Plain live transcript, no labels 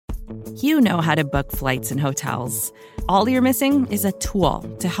You know how to book flights and hotels. All you're missing is a tool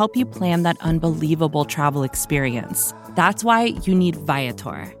to help you plan that unbelievable travel experience. That's why you need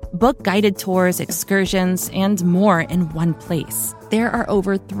Viator. Book guided tours, excursions, and more in one place. There are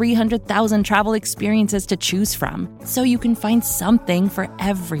over 300,000 travel experiences to choose from, so you can find something for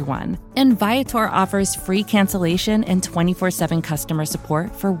everyone. And Viator offers free cancellation and 24/7 customer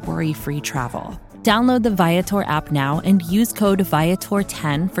support for worry-free travel. Download the Viator app now and use code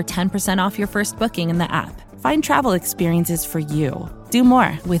Viator10 for 10% off your first booking in the app. Find travel experiences for you. Do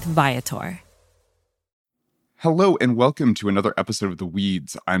more with Viator. Hello and welcome to another episode of The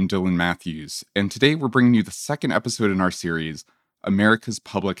Weeds. I'm Dylan Matthews, and today we're bringing you the second episode in our series, America's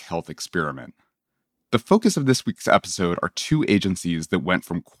Public Health Experiment. The focus of this week's episode are two agencies that went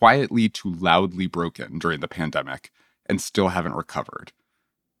from quietly to loudly broken during the pandemic and still haven't recovered: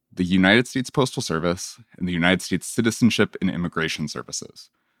 the United States Postal Service and the United States Citizenship and Immigration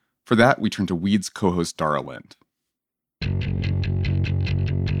Services. For that, we turn to Weeds co-host Dara Lind.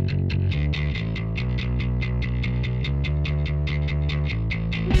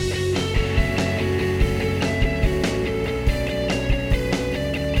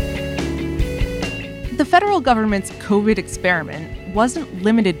 The federal government's COVID experiment wasn't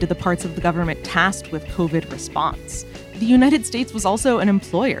limited to the parts of the government tasked with COVID response. The United States was also an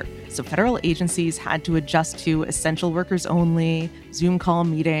employer, so federal agencies had to adjust to essential workers only, Zoom call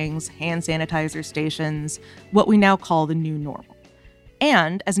meetings, hand sanitizer stations, what we now call the new normal.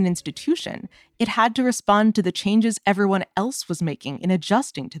 And as an institution, it had to respond to the changes everyone else was making in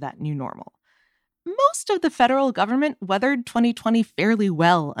adjusting to that new normal. Most of the federal government weathered 2020 fairly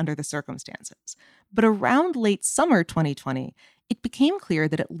well under the circumstances. But around late summer 2020, it became clear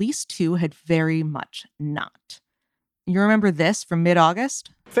that at least two had very much not. You remember this from mid-August?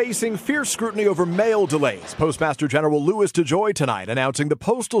 Facing fierce scrutiny over mail delays, Postmaster General Louis DeJoy tonight announcing the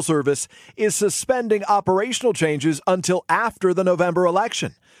Postal Service is suspending operational changes until after the November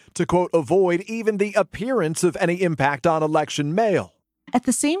election to, quote, avoid even the appearance of any impact on election mail. At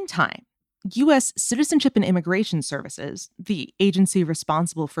the same time, U.S. Citizenship and Immigration Services, the agency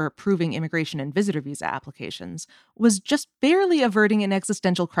responsible for approving immigration and visitor visa applications, was just barely averting an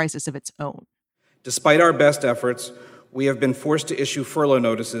existential crisis of its own. Despite our best efforts, we have been forced to issue furlough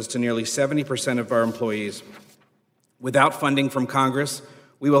notices to nearly 70% of our employees. Without funding from Congress,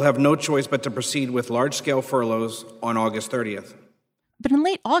 we will have no choice but to proceed with large-scale furloughs on August 30th. But in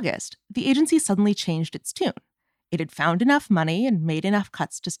late August, the agency suddenly changed its tune. It had found enough money and made enough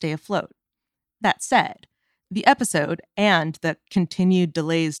cuts to stay afloat. That said, the episode and the continued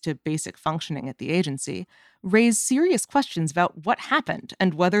delays to basic functioning at the agency raise serious questions about what happened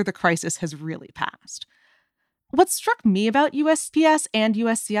and whether the crisis has really passed. What struck me about USPS and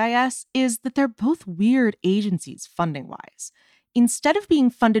USCIS is that they're both weird agencies funding-wise. Instead of being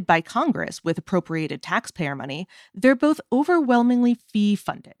funded by Congress with appropriated taxpayer money, they're both overwhelmingly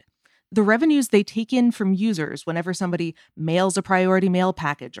fee-funded. The revenues they take in from users whenever somebody mails a priority mail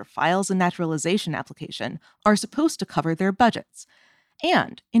package or files a naturalization application are supposed to cover their budgets.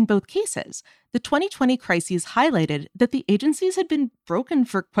 And in both cases, the 2020 crises highlighted that the agencies had been broken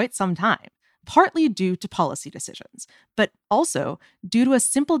for quite some time, partly due to policy decisions, but also due to a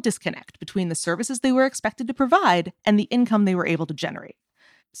simple disconnect between the services they were expected to provide and the income they were able to generate.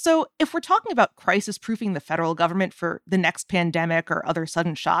 So if we're talking about crisis-proofing the federal government for the next pandemic or other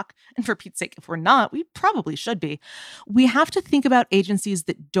sudden shock, and for Pete's sake, if we're not, we probably should be, we have to think about agencies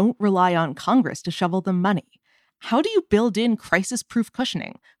that don't rely on Congress to shovel them money. How do you build in crisis-proof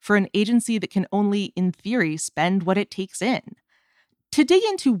cushioning for an agency that can only, in theory, spend what it takes in? To dig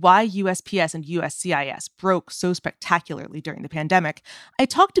into why USPS and USCIS broke so spectacularly during the pandemic, I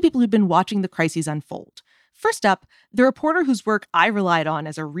talked to people who'd been watching the crises unfold. First up, the reporter whose work I relied on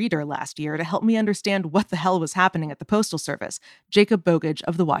as a reader last year to help me understand what the hell was happening at the Postal Service, Jacob Bogage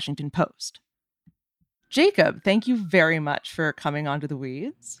of The Washington Post. Jacob, thank you very much for coming onto The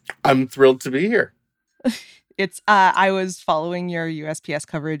Weeds. I'm thrilled to be here. I was following your USPS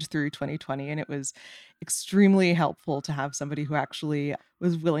coverage through 2020, and it was extremely helpful to have somebody who actually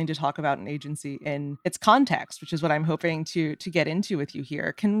was willing to talk about an agency in its context, which is what I'm hoping to get into with you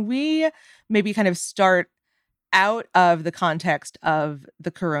here. Can we maybe kind of start out of the context of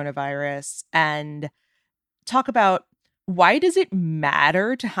the coronavirus and talk about why does it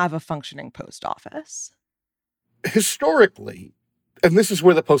matter to have a functioning post office? Historically, and this is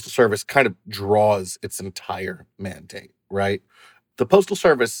where the Postal Service kind of draws its entire mandate, right? The Postal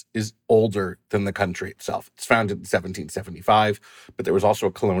Service is older than the country itself. It's founded in 1775, but there was also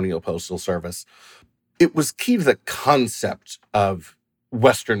a colonial postal service. It was key to the concept of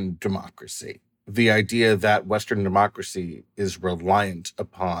Western democracy, the idea that Western democracy is reliant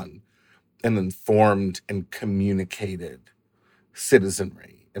upon an informed and communicated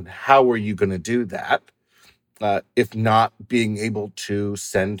citizenry. And how are you going to do that if not being able to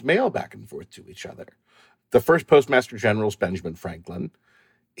send mail back and forth to each other? The first Postmaster General is Benjamin Franklin.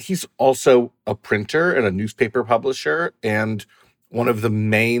 He's also a printer and a newspaper publisher. And one of the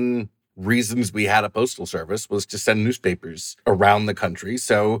main reasons we had a postal service was to send newspapers around the country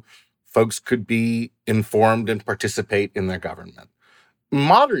so folks could be informed and participate in their government.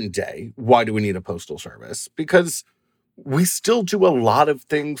 Modern day, why do we need a postal service? Because we still do a lot of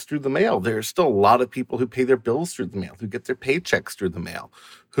things through the mail. There's still a lot of people who pay their bills through the mail, who get their paychecks through the mail,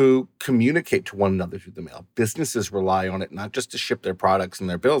 who communicate to one another through the mail. Businesses rely on it not just to ship their products and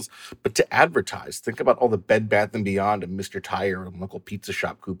their bills, but to advertise. Think about all the Bed Bath & Beyond and Mr. Tire and local pizza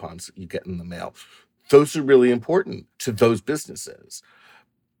shop coupons that you get in the mail. Those are really important to those businesses.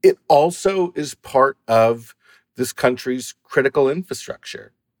 It also is part of this country's critical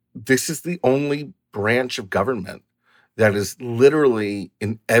infrastructure. This is the only branch of government that is literally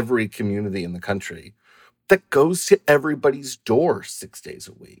in every community in the country that goes to everybody's door 6 days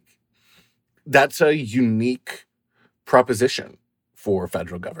a week. That's a unique proposition for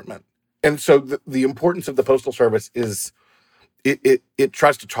federal government. And so the importance of the Postal Service is it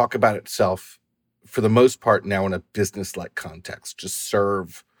tries to talk about itself for the most part now in a business-like context, to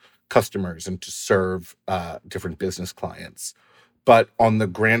serve customers and to serve different business clients. But on the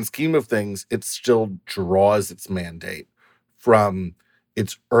grand scheme of things, it still draws its mandate from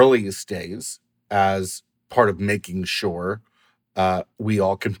its earliest days as part of making sure we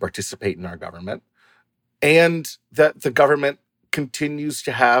all can participate in our government, and that the government continues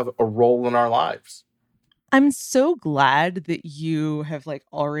to have a role in our lives. I'm so glad that you have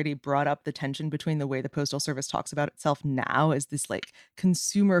already brought up the tension between the way the Postal Service talks about itself now as this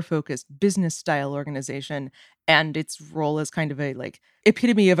consumer focused business style organization and its role as kind of a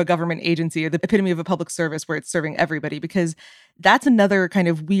epitome of a government agency or the epitome of a public service where it's serving everybody, because that's another kind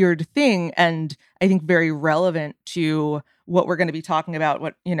of weird thing and I think very relevant to what we're going to be talking about,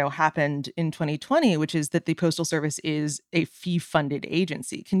 what happened in 2020, which is that the Postal Service is a fee-funded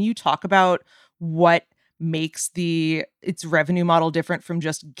agency. Can you talk about what makes its revenue model different from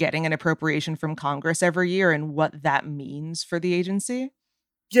just getting an appropriation from Congress every year and what that means for the agency?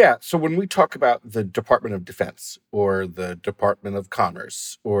 Yeah. So when we talk about the Department of Defense or the Department of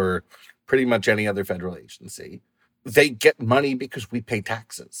Commerce or pretty much any other federal agency, they get money because we pay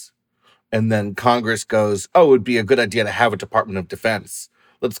taxes. And then Congress goes, oh, it would be a good idea to have a Department of Defense.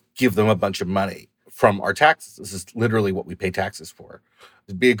 Let's give them a bunch of money from our taxes. This is literally what we pay taxes for.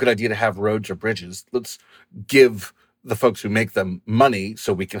 It'd be a good idea to have roads or bridges. Let's give the folks who make them money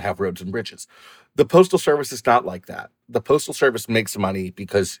so we can have roads and bridges. The Postal Service is not like that. The Postal Service makes money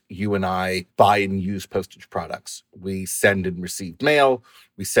because you and I buy and use postage products. We send and receive mail.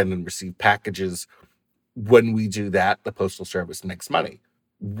 We send and receive packages. When we do that, the Postal Service makes money.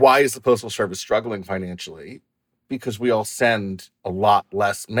 Why is the Postal Service struggling financially? Because we all send a lot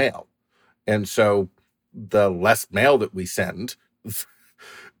less mail. And so the less mail that we send,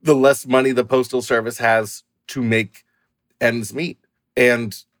 the less money the Postal Service has to make ends meet.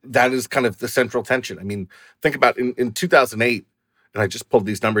 And that is kind of the central tension. I mean, think about in 2008, and I just pulled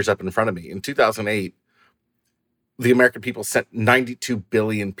these numbers up in front of me. In 2008, the American people sent 92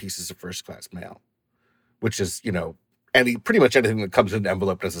 billion pieces of first-class mail, which is, pretty much anything that comes in an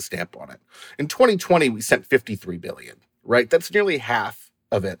envelope has a stamp on it. In 2020, we sent 53 billion, right? That's nearly half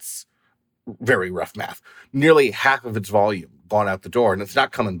of its, very rough math, nearly half of its volume gone out the door, and it's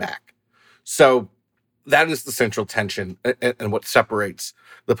not coming back. So that is the central tension and what separates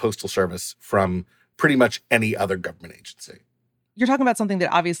the Postal Service from pretty much any other government agency. You're talking about something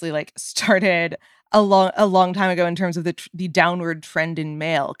that obviously started a long time ago in terms of the downward trend in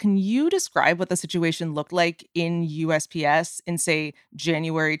mail. Can you describe what the situation looked like in USPS in, say,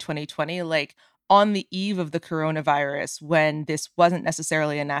 January 2020, on the eve of the coronavirus, when this wasn't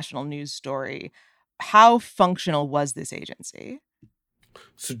necessarily a national news story? How functional was this agency?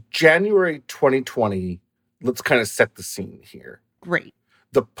 So January 2020, let's kind of set the scene here. Great.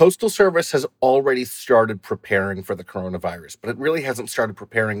 The Postal Service has already started preparing for the coronavirus, but it really hasn't started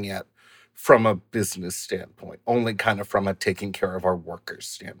preparing yet from a business standpoint, only kind of from a taking care of our workers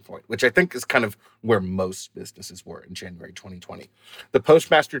standpoint, which I think is kind of where most businesses were in January 2020. The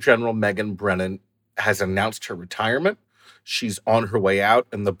Postmaster General, Megan Brennan, has announced her retirement. She's on her way out,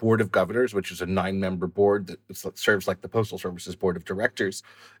 and the Board of Governors, which is a 9-member board that serves like the Postal Service's Board of Directors,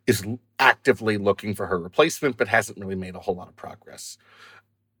 is actively looking for her replacement, but hasn't really made a whole lot of progress.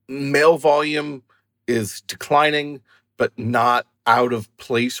 Mail volume is declining, but not out of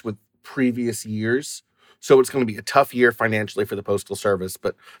place with previous years. So it's going to be a tough year financially for the Postal Service,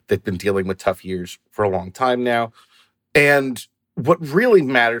 but they've been dealing with tough years for a long time now. And what really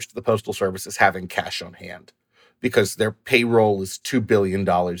matters to the Postal Service is having cash on hand, because their payroll is $2 billion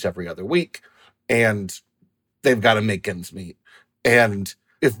every other week, and they've got to make ends meet. And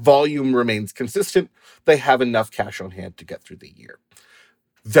if volume remains consistent, they have enough cash on hand to get through the year.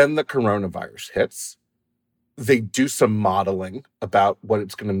 Then the coronavirus hits. They do some modeling about what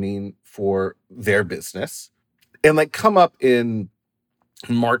it's going to mean for their business. And they come up in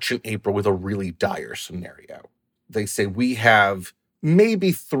March and April with a really dire scenario. They say, we have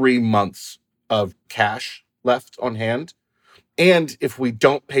maybe 3 months of cash left on hand. And if we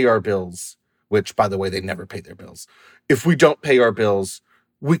don't pay our bills, which, by the way, they never pay their bills, if we don't pay our bills,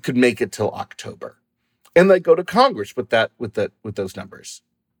 we could make it till October. And they go to Congress with those numbers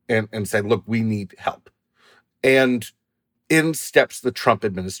and say, look, we need help. And in steps the Trump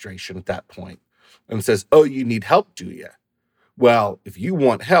administration at that point and says, oh, you need help, do you? Well, if you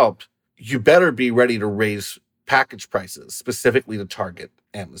want help, you better be ready to raise package prices, specifically to target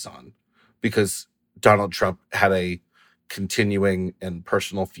Amazon, because Donald Trump had a continuing and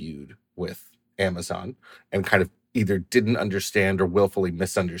personal feud with Amazon and kind of either didn't understand or willfully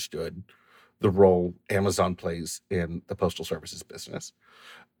misunderstood the role Amazon plays in the Postal Service's business.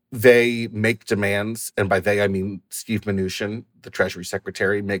 They make demands, and by they I mean Steve Mnuchin, the Treasury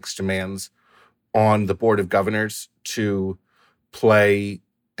Secretary, makes demands on the Board of Governors to play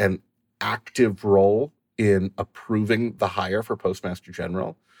an active role in approving the hire for Postmaster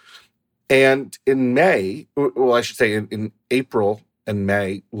General. And in May, well, I should say in April and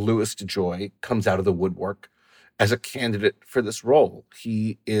May, Louis DeJoy comes out of the woodwork as a candidate for this role.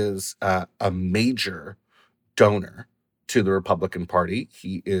 He is a major donor to the Republican Party.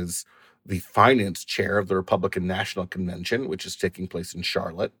 He is the finance chair of the Republican National Convention, which is taking place in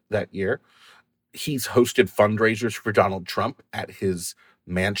Charlotte that year. He's hosted fundraisers for Donald Trump at his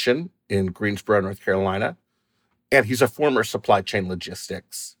mansion in Greensboro, North Carolina. And he's a former supply chain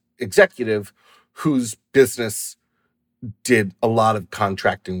logistics executive whose business did a lot of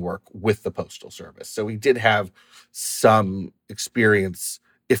contracting work with the Postal Service. So he did have some experience,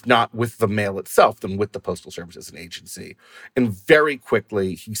 if not with the mail itself, then with the Postal Service as an agency. And very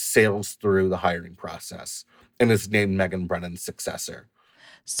quickly, he sails through the hiring process and is named Megan Brennan's successor.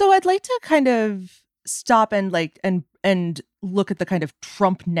 So I'd like to kind of stop and look at the kind of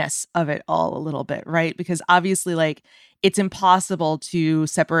Trump-ness of it all a little bit, right? Because obviously, it's impossible to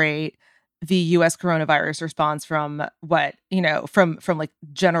separate the U.S. coronavirus response from from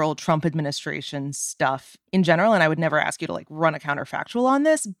general Trump administration stuff in general. And I would never ask you to run a counterfactual on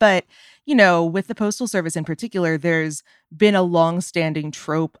this. But, with the Postal Service in particular, there's been a longstanding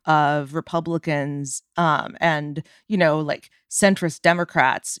trope of Republicans and centrist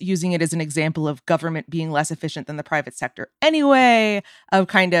Democrats using it as an example of government being less efficient than the private sector anyway, of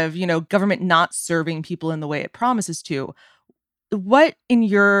government not serving people in the way it promises to. What in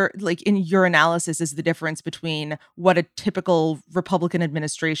your analysis is the difference between what a typical Republican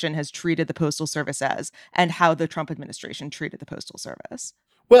administration has treated the Postal Service as and how the Trump administration treated the Postal Service?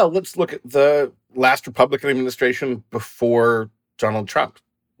 Well, let's look at the last Republican administration before Donald Trump,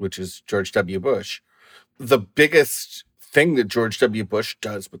 which is George W. Bush. The biggest thing that George W. Bush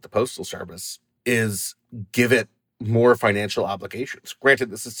does with the Postal Service is give it more financial obligations. Granted,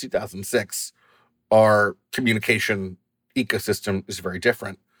 this is 2006. Our communication ecosystem is very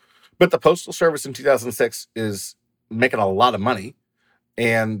different. But the Postal Service in 2006 is making a lot of money,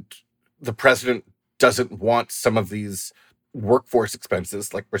 and the president doesn't want some of these workforce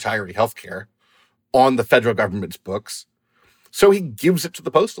expenses, like retiree healthcare, on the federal government's books. So he gives it to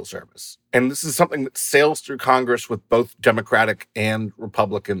the Postal Service. And this is something that sails through Congress with both Democratic and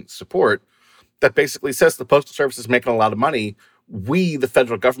Republican support that basically says the Postal Service is making a lot of money. We, the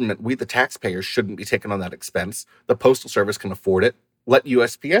federal government, we, the taxpayers, shouldn't be taking on that expense. The Postal Service can afford it. Let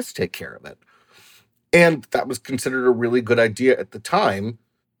USPS take care of it. And that was considered a really good idea at the time.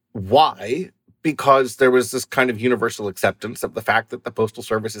 Why? Because there was this kind of universal acceptance of the fact that the Postal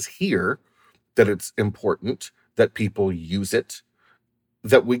Service is here, that it's important, that people use it,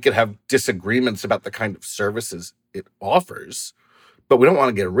 that we could have disagreements about the kind of services it offers, but we don't want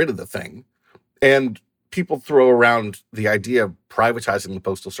to get rid of the thing. And people throw around the idea of privatizing the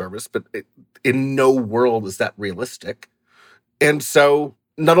Postal Service, but in no world is that realistic. And so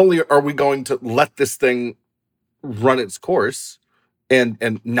not only are we going to let this thing run its course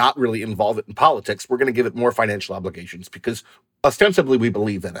and not really involve it in politics, we're going to give it more financial obligations because ostensibly we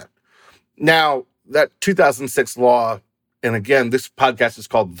believe in it. Now, that 2006 law, and again, this podcast is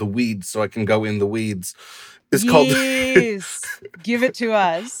called The Weeds, so I can go in the weeds. is called... Yes. Give it to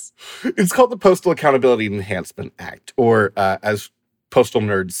us. It's called the Postal Accountability Enhancement Act, or as postal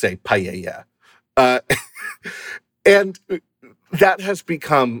nerds say, PAEA. And that has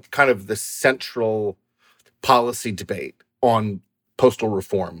become kind of the central policy debate on postal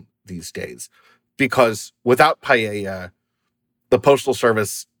reform these days. Because without PAEA, the Postal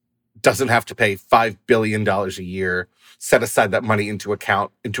Service doesn't have to pay $5 billion a year, set aside that money into an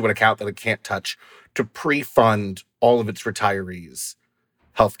account that it can't touch, to pre-fund all of its retirees'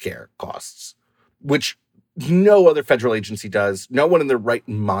 healthcare costs, which no other federal agency does. No one in their right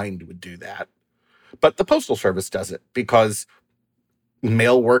mind would do that. But the Postal Service does it because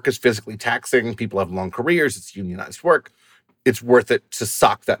mail work is physically taxing. People have long careers. It's unionized work. It's worth it to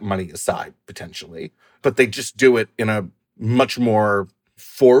sock that money aside, potentially. But they just do it in a much more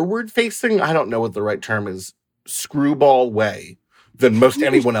forward-facing, I don't know what the right term is, screwball way than most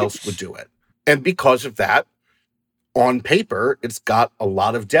anyone else would do it. And because of that, on paper, it's got a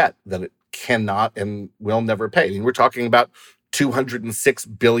lot of debt that it cannot and will never pay. I mean, we're talking about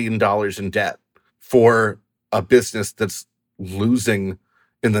 $206 billion in debt for a business that's losing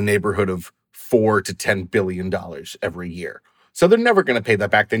in the neighborhood of $4 to $10 billion every year. So they're never going to pay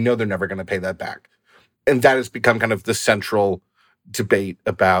that back. They know they're never going to pay that back. And that has become kind of the central debate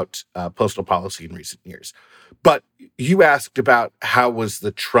about postal policy in recent years. But you asked about how was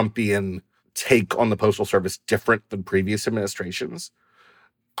the Trumpian take on the Postal Service different than previous administrations.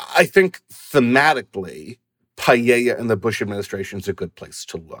 I think thematically, PAEA and the Bush administration is a good place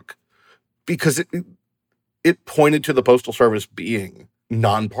to look because it pointed to the Postal Service being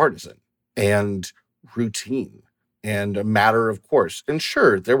nonpartisan and routine and a matter of course. And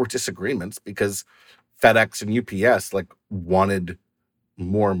sure, there were disagreements because FedEx and UPS wanted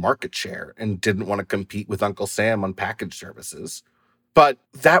more market share and didn't want to compete with Uncle Sam on package services. But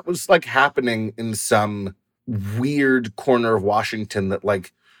that was happening in some weird corner of Washington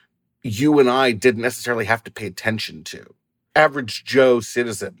that you and I didn't necessarily have to pay attention to. Average Joe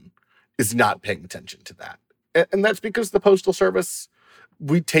citizen is not paying attention to that. And that's because the Postal Service,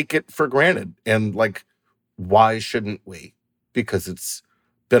 we take it for granted. And why shouldn't we? Because it's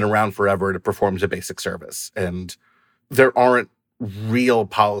been around forever and it performs a basic service. And there aren't real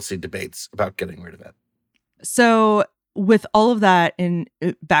policy debates about getting rid of it. So with all of that in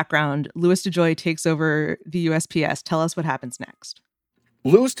background, Louis DeJoy takes over the USPS. Tell us what happens next.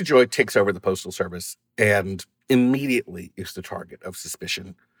 Louis DeJoy takes over the Postal Service and immediately is the target of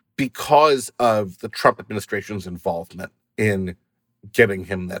suspicion because of the Trump administration's involvement in getting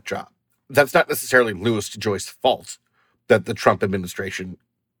him that job. That's not necessarily Louis DeJoy's fault that the Trump administration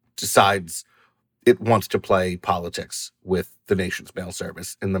decides it wants to play politics with the nation's mail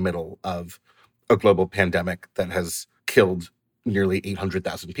service in the middle of a global pandemic that has killed nearly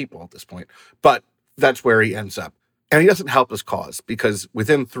 800,000 people at this point. But that's where he ends up. And he doesn't help his cause because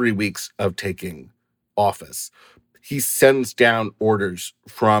within 3 weeks of taking office, he sends down orders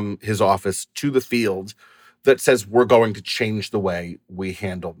from his office to the field that says we're going to change the way we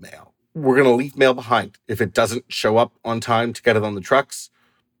handle mail. We're going to leave mail behind. If it doesn't show up on time to get it on the trucks,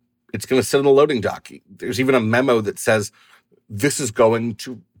 it's going to sit in the loading dock. There's even a memo that says this is going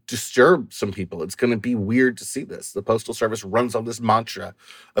to disturb some people. It's going to be weird to see this. The Postal Service runs on this mantra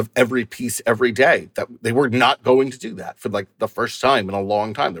of every piece every day that they were not going to do that for the first time in a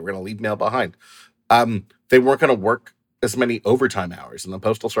long time. They were going to leave mail behind. They weren't going to work as many overtime hours, and the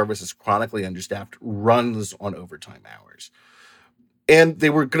Postal Service is chronically understaffed, runs on overtime hours. And they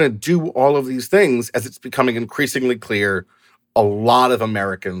were going to do all of these things as it's becoming increasingly clear a lot of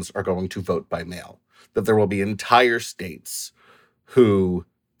Americans are going to vote by mail, that there will be entire states who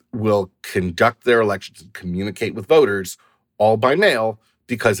will conduct their elections and communicate with voters all by mail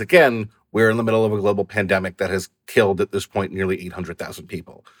because, again, we're in the middle of a global pandemic that has killed at this point nearly 800,000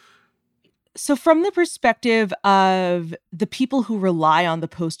 people. So from the perspective of the people who rely on the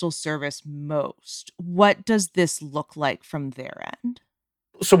Postal Service most, what does this look like from their end?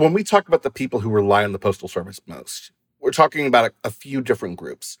 So when we talk about the people who rely on the Postal Service most, we're talking about a few different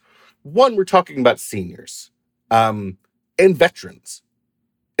groups. One, we're talking about seniors and veterans.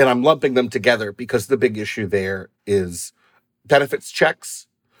 And I'm lumping them together because the big issue there is benefits checks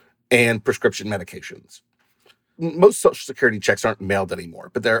and prescription medications. Most Social Security checks aren't mailed anymore,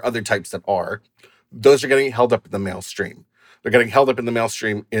 but there are other types that are. Those are getting held up in the mail stream. They're getting held up in the mail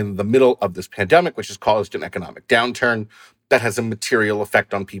stream in the middle of this pandemic, which has caused an economic downturn that has a material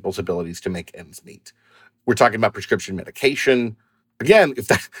effect on people's abilities to make ends meet. We're talking about prescription medication. Again,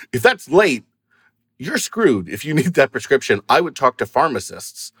 if that's late, you're screwed. If you need that prescription, I would talk to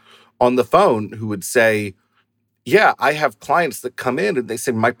pharmacists on the phone who would say, yeah, I have clients that come in and they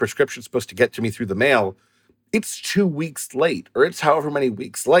say, my prescription's supposed to get to me through the mail. it's 2 weeks late or it's however many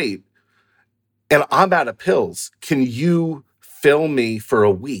weeks late and I'm out of pills. Can you fill me for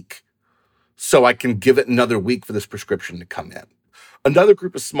a week so I can give it another week for this prescription to come in? Another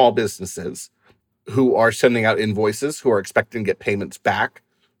group of small businesses who are sending out invoices, who are expecting to get payments back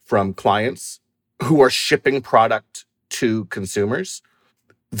from clients, who are shipping product to consumers.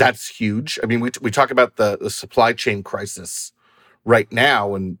 That's huge. I mean, we talk about the supply chain crisis right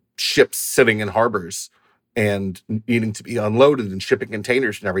now and ships sitting in harbors and needing to be unloaded and shipping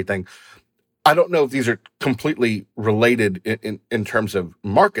containers and everything. I don't know if these are completely related in terms of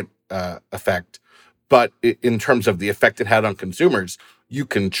market effect, but in terms of the effect it had on consumers, you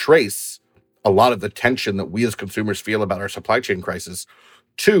can trace a lot of the tension that we as consumers feel about our supply chain crisis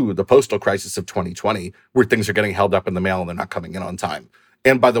to the postal crisis of 2020, where things are getting held up in the mail and they're not coming in on time.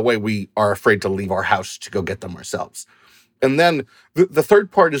 And by the way, we are afraid to leave our house to go get them ourselves. And then the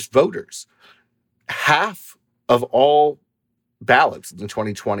third part is voters. Half of all ballots in the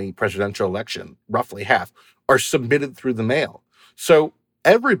 2020 presidential election, roughly half, are submitted through the mail. So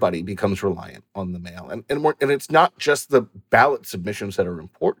everybody becomes reliant on the mail. And it's not just the ballot submissions that are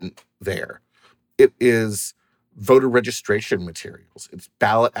important there. It is voter registration materials. It's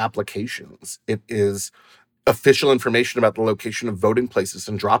ballot applications. It is official information about the location of voting places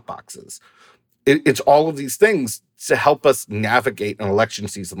and drop boxes. It's all of these things to help us navigate an election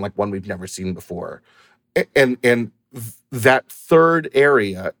season like one we've never seen before. And that third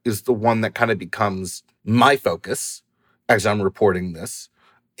area is the one that kind of becomes my focus as I'm reporting this,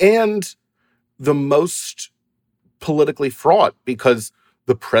 and the most politically fraught, because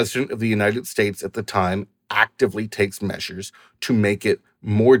the president of the United States at the time actively takes measures to make it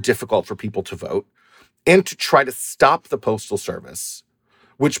more difficult for people to vote and to try to stop the Postal Service,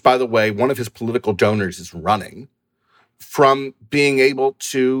 which, by the way, one of his political donors is running, from being able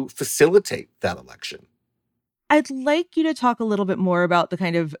to facilitate that election. I'd like you to talk a little bit more about the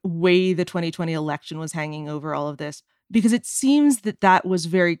kind of way the 2020 election was hanging over all of this, because it seems that was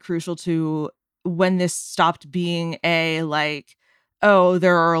very crucial to when this stopped being oh,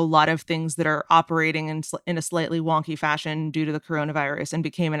 there are a lot of things that are operating in a slightly wonky fashion due to the coronavirus, and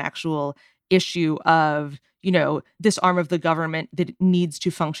became an actual issue of, this arm of the government that needs to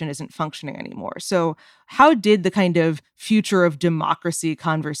function isn't functioning anymore. So how did the kind of future of democracy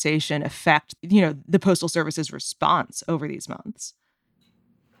conversation affect, the Postal Service's response over these months?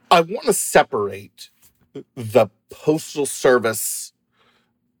 I want to separate the Postal Service,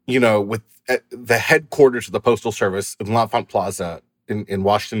 with the headquarters of the Postal Service in L'Enfant Plaza in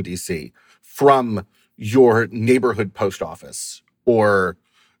Washington, D.C., from your neighborhood post office or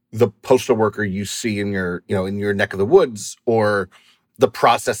the postal worker you see in your neck of the woods or the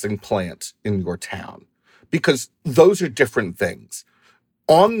processing plant in your town, because those are different things.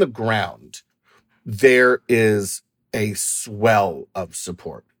 On the ground, there is a swell of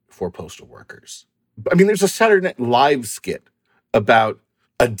support for postal workers. I mean, there's a Saturday Night Live skit about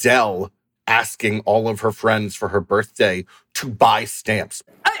Adele asking all of her friends for her birthday to buy stamps.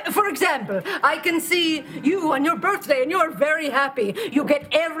 For example, I can see you on your birthday and you're very happy. You get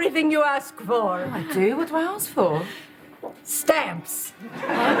everything you ask for. I do? What do I ask for? Stamps. You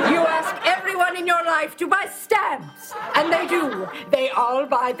ask everyone in your life to buy stamps. And they do. They all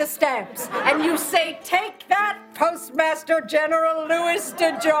buy the stamps. And you say, "Take that, Postmaster General Louis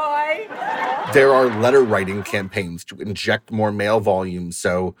DeJoy." There are letter writing campaigns to inject more mail volume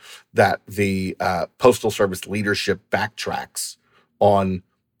so that the Postal Service leadership backtracks on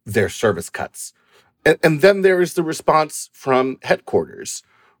their service cuts. And then there is the response from headquarters,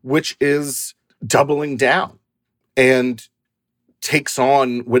 which is doubling down and takes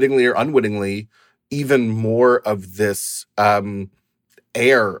on, wittingly or unwittingly, even more of this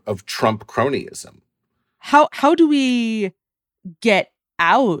air of Trump cronyism. How do we get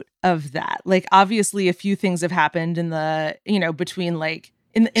out of that? Obviously, a few things have happened in the, between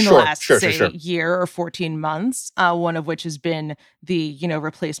in the last, year or 14 months, one of which has been the,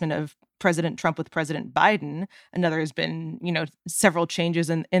 replacement of President Trump with President Biden. Another has been, several changes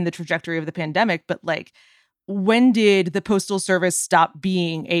in the trajectory of the pandemic. But when did the Postal Service stop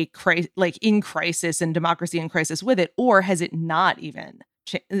being in crisis and democracy in crisis with it? Or has it not even,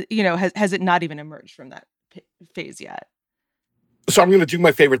 has it not even emerged from that phase yet? So I'm going to do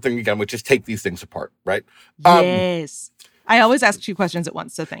my favorite thing again, which is take these things apart, right? Yes. I always ask 2 questions at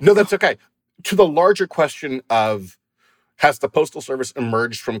once, so thanks. No, that's okay. To the larger question of, has the Postal Service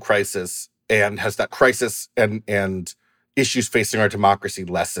emerged from crisis, and has that crisis and issues facing our democracy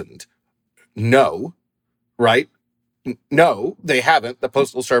lessened? No, right? No, they haven't. The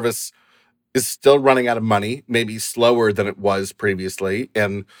Postal Service is still running out of money, maybe slower than it was previously,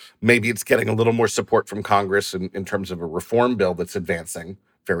 and maybe it's getting a little more support from Congress in terms of a reform bill that's advancing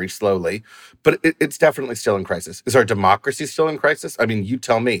very slowly, but it's definitely still in crisis. Is our democracy still in crisis? I mean, you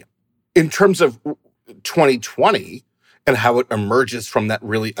tell me. In terms of 2020 and how it emerges from that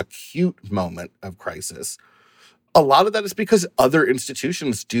really acute moment of crisis, a lot of that is because other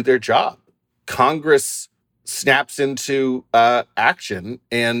institutions do their job. Congress snaps into action,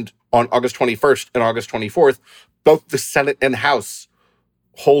 and on August 21st and August 24th, both the Senate and House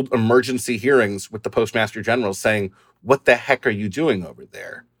hold emergency hearings with the Postmaster General saying, what the heck are you doing over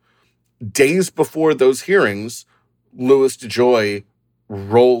there? Days before those hearings, Louis DeJoy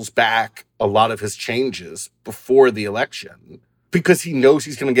rolls back a lot of his changes before the election because he knows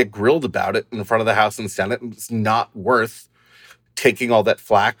he's going to get grilled about it in front of the House and Senate, and it's not worth taking all that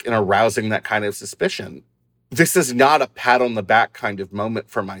flack and arousing that kind of suspicion. This is not a pat on the back kind of moment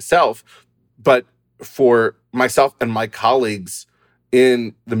for myself, but for myself and my colleagues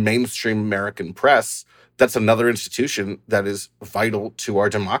in the mainstream American press, that's another institution that is vital to our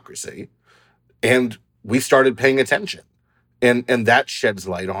democracy. And we started paying attention, and that sheds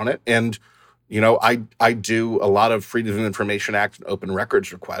light on it. And, you know, I do a lot of Freedom of Information Act and open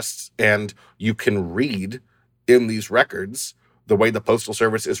records requests, and you can read in these records the way the Postal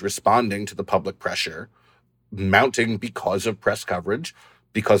Service is responding to the public pressure mounting because of press coverage,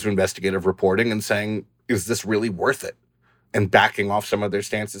 because of investigative reporting, and saying, is this really worth it? And backing off some of their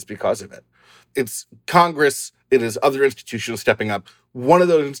stances because of it. It's Congress, it is other institutions stepping up. One of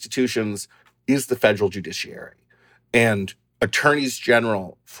those institutions is the federal judiciary. And attorneys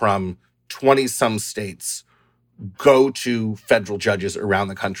general from 20-some states go to federal judges around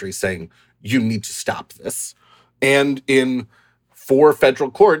the country saying, you need to stop this. And in 4 federal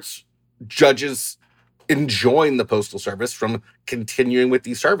courts, judges enjoin the Postal Service from continuing with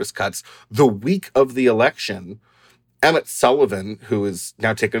these service cuts. The week of the election, Emmett Sullivan, who is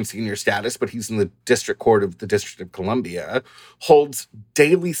now taken senior status, but he's in the District Court of the District of Columbia, holds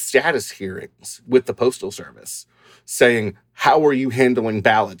daily status hearings with the Postal Service saying, how are you handling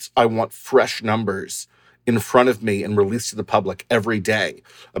ballots? I want fresh numbers in front of me and released to the public every day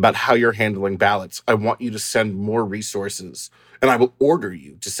about how you're handling ballots. I want you to send more resources, and I will order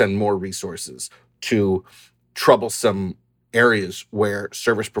you to send more resources to troublesome areas where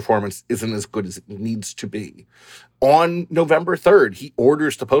service performance isn't as good as it needs to be. On November 3rd, he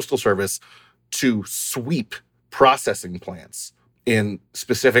orders the Postal Service to sweep processing plants in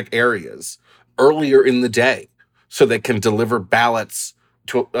specific areas earlier in the day so they can deliver ballots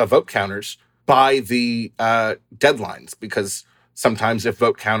to vote counters by the deadlines, because sometimes if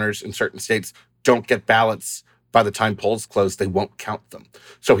vote counters in certain states don't get ballots by the time polls close, they won't count them.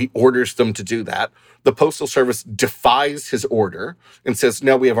 So he orders them to do that. The Postal Service defies his order and says,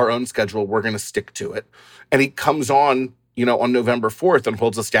 no, we have our own schedule. We're going to stick to it. And he comes on, on November 4th and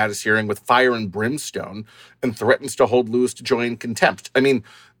holds a status hearing with fire and brimstone and threatens to hold Louis DeJoy in contempt. I mean,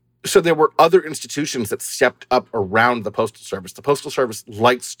 so there were other institutions that stepped up around the Postal Service. The Postal Service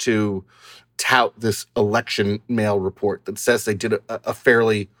likes to tout this election mail report that says they did a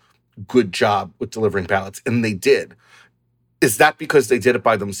fairly good job with delivering ballots, and they did. Is that because they did it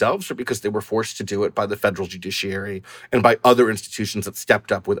by themselves, or because they were forced to do it by the federal judiciary and by other institutions that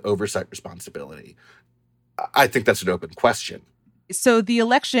stepped up with oversight responsibility? I think that's an open question. So the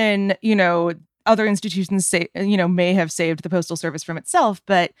election, other institutions say, may have saved the Postal Service from itself.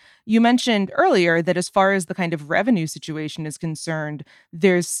 But you mentioned earlier that as far as the kind of revenue situation is concerned,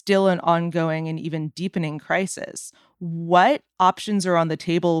 there's still an ongoing and even deepening crisis. What options are on the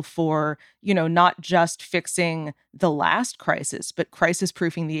table for, not just fixing the last crisis, but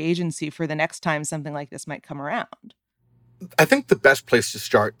crisis-proofing the agency for the next time something like this might come around? I think the best place to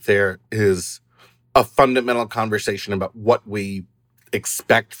start there is a fundamental conversation about what we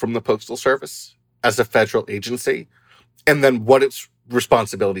expect from the Postal Service as a federal agency, and then what its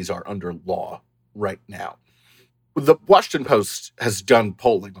responsibilities are under law right now. The Washington Post has done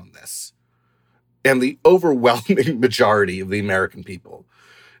polling on this, and the overwhelming majority of the American people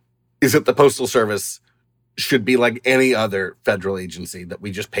is that the Postal Service should be like any other federal agency, that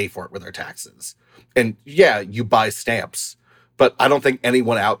we just pay for it with our taxes. And yeah, you buy stamps, but I don't think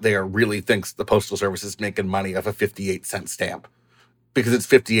anyone out there really thinks the Postal Service is making money off a 58-cent stamp, because it's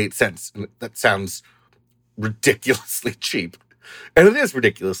 58 cents. And that sounds ridiculously cheap. And it is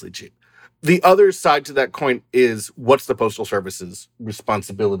ridiculously cheap. The other side to that coin is, what's the Postal Service's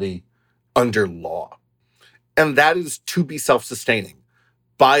responsibility under law? And that is to be self-sustaining.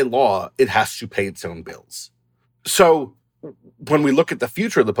 By law, it has to pay its own bills. So when we look at the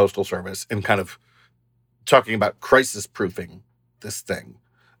future of the Postal Service and kind of talking about crisis-proofing this thing,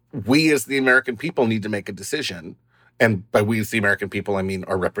 we as the American people need to make a decision. And by we as the American people, I mean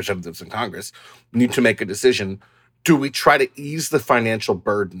our representatives in Congress, need to make a decision. Do we try to ease the financial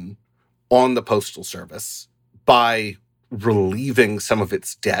burden on the Postal Service by relieving some of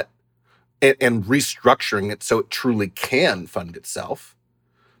its debt and restructuring it so it truly can fund itself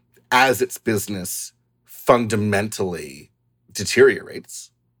as its business fundamentally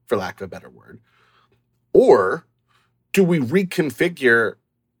deteriorates, for lack of a better word? Or do we reconfigure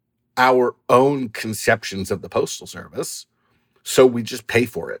our own conceptions of the Postal Service so we just pay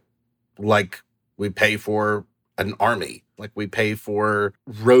for it like we pay for an army, like we pay for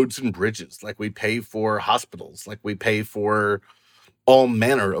roads and bridges, like we pay for hospitals, like we pay for all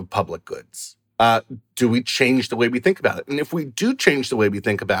manner of public goods? Do we change the way we think about it? And if we do change the way we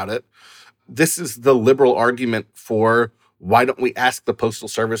think about it, this is the liberal argument for why don't we ask the Postal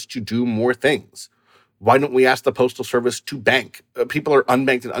Service to do more things? Why don't we ask the Postal Service to bank? People are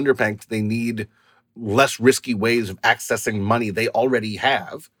unbanked and underbanked. They need less risky ways of accessing money they already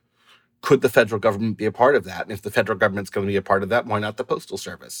have. Could the federal government be a part of that? And if the federal government's going to be a part of that, why not the Postal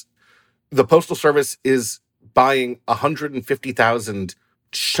Service? The Postal Service is buying 150,000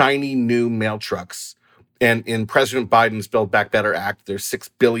 shiny new mail trucks. And in President Biden's Build Back Better Act, there's $6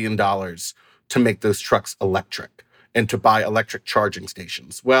 billion to make those trucks electric and to buy electric charging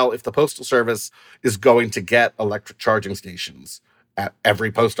stations. Well, if the Postal Service is going to get electric charging stations at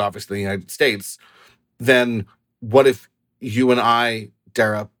every post office in the United States, then what if you and I,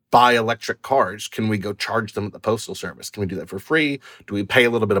 Dara, buy electric cars? Can we go charge them at the Postal Service? Can we do that for free? Do we pay a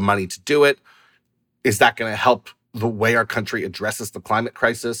little bit of money to do it? Is that going to help the way our country addresses the climate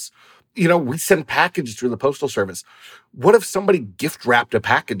crisis? You know, we send packages through the Postal Service. What if somebody gift wrapped a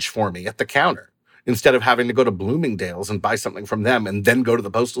package for me at the counter instead of having to go to Bloomingdale's and buy something from them and then go to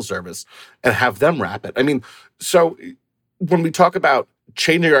the Postal Service and have them wrap it? I mean, so when we talk about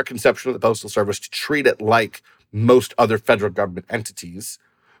changing our conception of the Postal Service to treat it like most other federal government entities,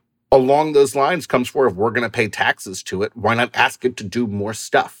 along those lines comes forward, if we're going to pay taxes to it, why not ask it to do more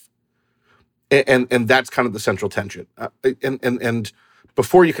stuff? And that's kind of the central tension. And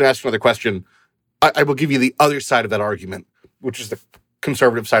before you can ask another question, I will give you the other side of that argument, which is the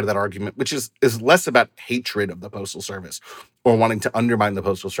conservative side of that argument, which is less about hatred of the Postal Service or wanting to undermine the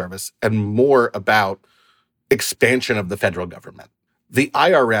Postal Service and more about expansion of the federal government. The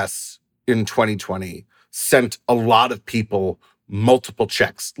IRS in 2020 sent a lot of people multiple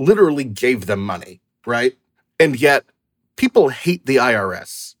checks, literally gave them money, right? And yet people hate the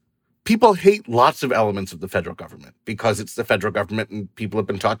IRS. People hate lots of elements of the federal government because it's the federal government and people have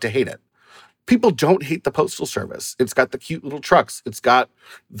been taught to hate it. People don't hate the Postal Service. It's got the cute little trucks. It's got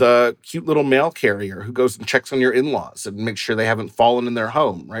the cute little mail carrier who goes and checks on your in-laws and makes sure they haven't fallen in their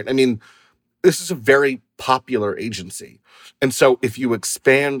home, right? I mean, this is a very popular agency. And so if you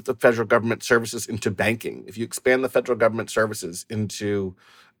expand the federal government services into banking, if you expand the federal government services into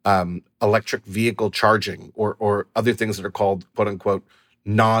electric vehicle charging or other things that are called, quote unquote,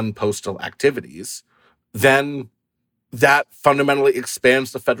 non-postal activities, then that fundamentally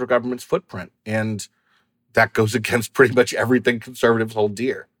expands the federal government's footprint. And that goes against pretty much everything conservatives hold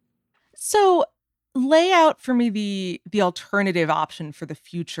dear. So lay out for me the alternative option for the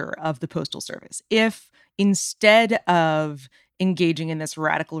future of the Postal Service. If instead of engaging in this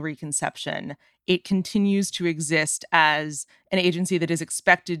radical reconception, it continues to exist as an agency that is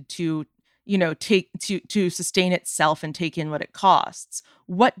expected to, to sustain itself and take in what it costs,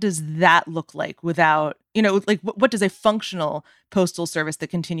 what does that look like without, what does a functional Postal Service that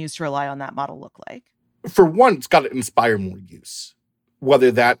continues to rely on that model look like? For one, it's got to inspire more use,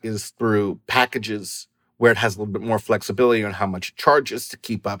 whether that is through packages where it has a little bit more flexibility on how much it charges to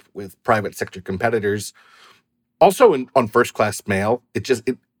keep up with private sector competitors. Also on first-class mail, it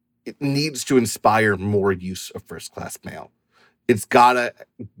needs to inspire more use of first-class mail. It's got to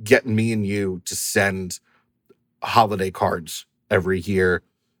get me and you to send holiday cards every year.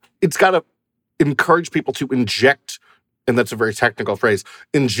 It's got to encourage people to inject, and that's a very technical phrase,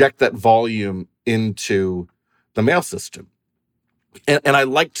 inject that volume into the mail system. And I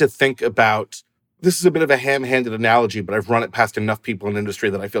like to think about, this is a bit of a ham-handed analogy, but I've run it past enough people in the industry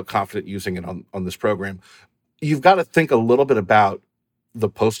that I feel confident using it on this program. You've got to think a little bit about the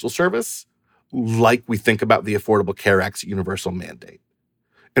Postal Service like we think about the Affordable Care Act's universal mandate.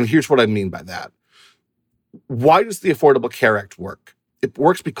 And here's what I mean by that. Why does the Affordable Care Act work? It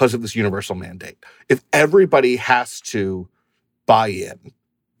works because of this universal mandate. If everybody has to buy in,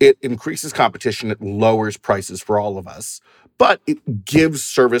 it increases competition, it lowers prices for all of us, but it gives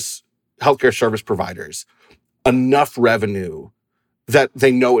healthcare service providers enough revenue that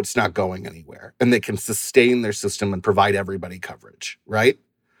they know it's not going anywhere and they can sustain their system and provide everybody coverage, right?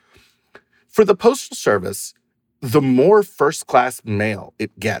 For the Postal Service, the more first-class mail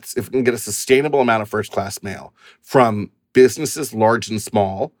it gets, if it can get a sustainable amount of first-class mail from businesses large and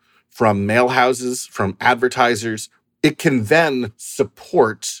small, from mail houses, from advertisers, it can then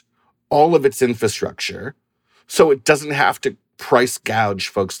support all of its infrastructure so it doesn't have to price gouge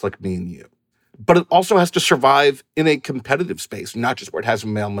folks like me and you. But it also has to survive in a competitive space, not just where it has a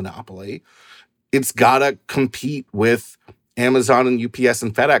mail monopoly. It's got to compete with Amazon and UPS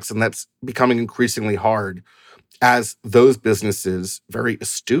and FedEx, and that's becoming increasingly hard as those businesses very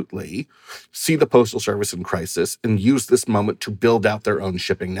astutely see the Postal Service in crisis and use this moment to build out their own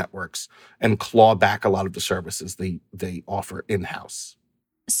shipping networks and claw back a lot of the services they offer in-house.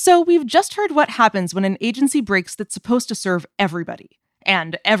 So we've just heard what happens when an agency breaks that's supposed to serve everybody.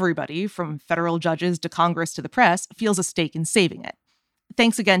 And everybody, from federal judges to Congress to the press, feels a stake in saving it.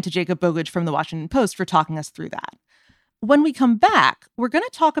 Thanks again to Jacob Bogut from The Washington Post for talking us through that. When we come back, we're going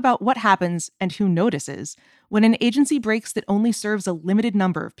to talk about what happens and who notices when an agency breaks that only serves a limited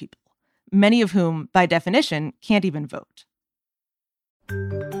number of people, many of whom, by definition, can't even vote.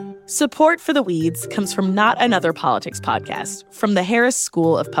 Support for The Weeds comes from Not Another Politics podcast from the Harris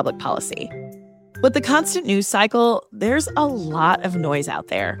School of Public Policy. With the constant news cycle, there's a lot of noise out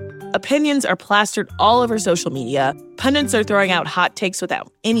there. Opinions are plastered all over social media, pundits are throwing out hot takes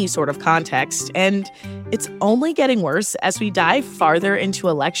without any sort of context, and it's only getting worse as we dive farther into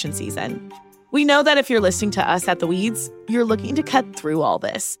election season. We know that if you're listening to us at The Weeds, you're looking to cut through all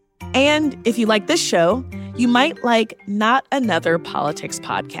this. And if you like this show, you might like Not Another Politics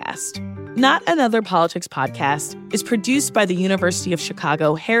podcast. Not Another Politics podcast is produced by the University of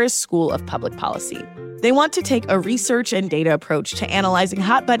Chicago Harris School of Public Policy. They want to take a research and data approach to analyzing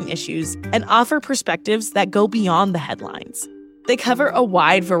hot-button issues and offer perspectives that go beyond the headlines. They cover a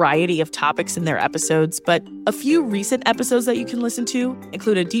wide variety of topics in their episodes, but a few recent episodes that you can listen to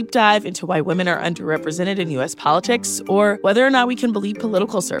include a deep dive into why women are underrepresented in U.S. politics or whether or not we can believe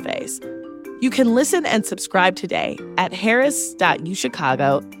political surveys. You can listen and subscribe today at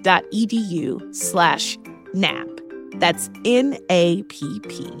harris.uchicago.edu/NAP. That's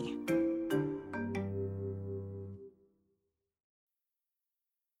NAPP.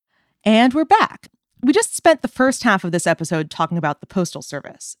 And we're back. We just spent the first half of this episode talking about the Postal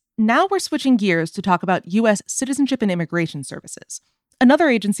Service. Now we're switching gears to talk about U.S. Citizenship and Immigration Services, another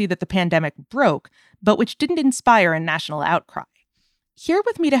agency that the pandemic broke, but which didn't inspire a national outcry. Here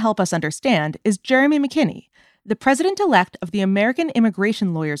with me to help us understand is Jeremy McKinney, the president-elect of the American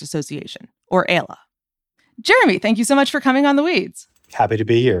Immigration Lawyers Association, or AILA. Jeremy, thank you so much for coming on The Weeds. Happy to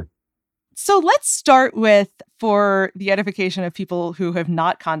be here. So let's start with, for the edification of people who have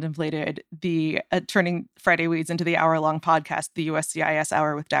not contemplated the turning Friday Weeds into the hour-long podcast, the USCIS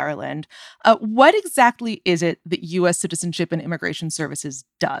Hour with Dara Lind. What exactly is it that U.S. Citizenship and Immigration Services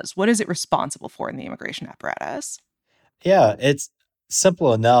does? What is it responsible for in the immigration apparatus? Yeah, it's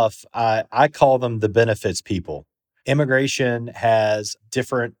simple enough. I call them the benefits people. Immigration has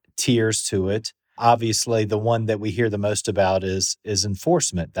different tiers to it. Obviously, the one that we hear the most about is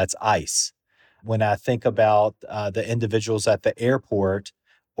enforcement. That's ICE. When I think about the individuals at the airport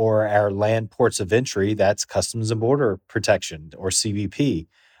or our land ports of entry, that's Customs and Border Protection, or CBP.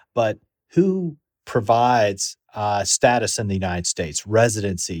 But who provides status in the United States,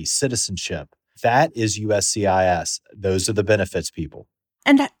 residency, citizenship? That is USCIS. Those are the benefits people.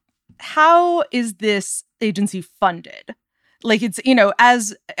 And how is this agency funded? Like, it's,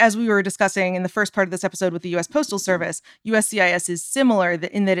 as we were discussing in the first part of this episode with the U.S. Postal Service, USCIS is similar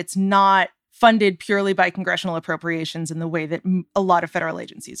in that it's not funded purely by congressional appropriations in the way that a lot of federal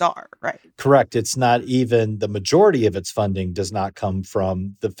agencies are, right? Correct. It's not even the majority of its funding does not come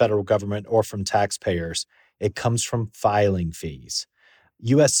from the federal government or from taxpayers. It comes from filing fees.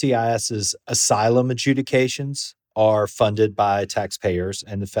 USCIS's asylum adjudications are funded by taxpayers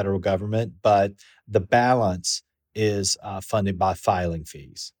and the federal government, but the balance is funded by filing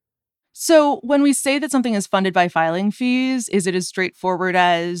fees. So when we say that something is funded by filing fees, is it as straightforward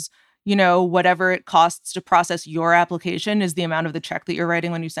as, whatever it costs to process your application is the amount of the check that you're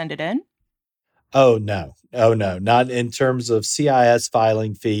writing when you send it in? Oh, no. Not in terms of CIS.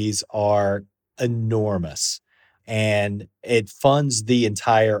 Filing fees are enormous, and it funds the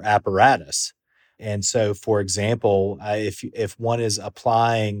entire apparatus. And so, for example, if one is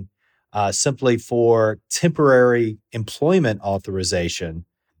applying simply for temporary employment authorization,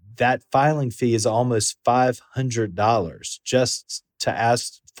 that filing fee is almost $500 just to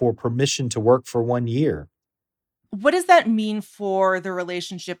ask for permission to work for 1 year. What does that mean for the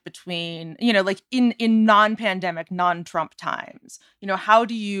relationship between, like in non-pandemic, non-Trump times? How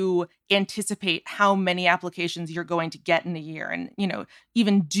do you anticipate how many applications you're going to get in a year and,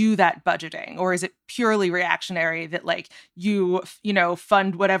 even do that budgeting? Or is it purely reactionary that like you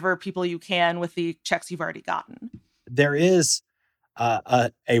fund whatever people you can with the checks you've already gotten? There is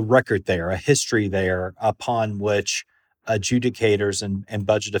a record there, a history there upon which adjudicators and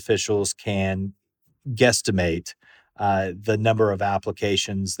budget officials can guesstimate the number of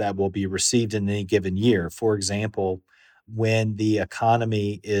applications that will be received in any given year. For example, when the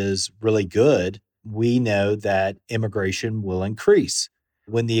economy is really good, we know that immigration will increase.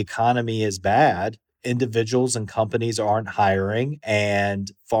 When the economy is bad, individuals and companies aren't hiring,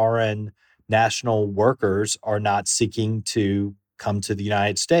 and foreign national workers are not seeking to come to the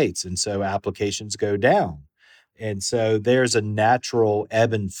United States. And so applications go down. And so there's a natural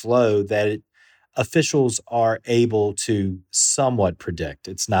ebb and flow that officials are able to somewhat predict.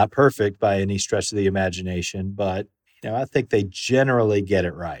 It's not perfect by any stretch of the imagination, but I think they generally get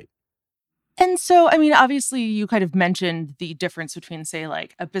it right. And so, I mean, obviously, you kind of mentioned the difference between, say,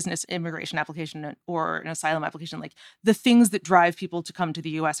 like a business immigration application or an asylum application. Like the things that drive people to come to the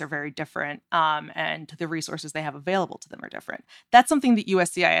U.S. are very different, and the resources they have available to them are different. That's something that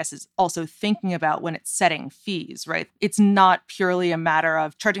USCIS is also thinking about when it's setting fees, right? It's not purely a matter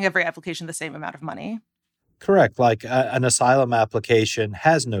of charging every application the same amount of money. Correct. Like an asylum application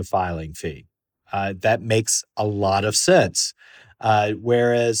has no filing fee. That makes a lot of sense.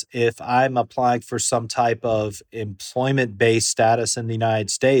 Whereas if I'm applying for some type of employment-based status in the United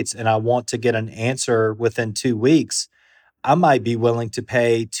States and I want to get an answer within 2 weeks, I might be willing to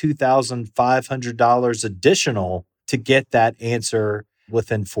pay $2,500 additional to get that answer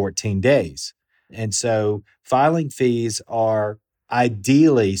within 14 days. And so filing fees are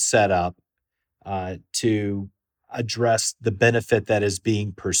ideally set up to address the benefit that is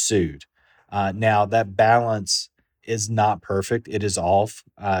being pursued. Now, that balance is not perfect. It is off.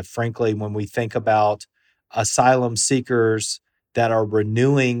 Frankly, when we think about asylum seekers that are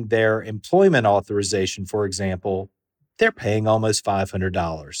renewing their employment authorization, for example, they're paying almost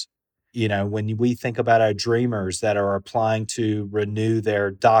 $500. When we think about our dreamers that are applying to renew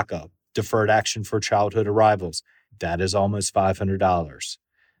their DACA, Deferred Action for Childhood Arrivals, that is almost $500.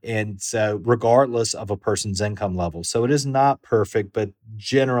 And so regardless of a person's income level. So it is not perfect, but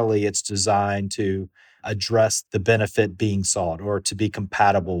generally it's designed to address the benefit being sought or to be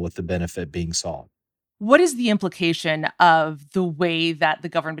compatible with the benefit being sought. What is the implication of the way that the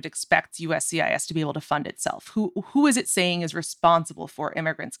government expects USCIS to be able to fund itself? Who is it saying is responsible for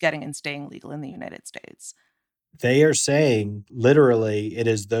immigrants getting and staying legal in the United States? They are saying literally it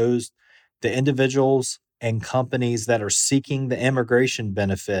is the individuals and companies that are seeking the immigration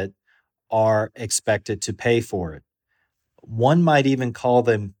benefit are expected to pay for it. One might even call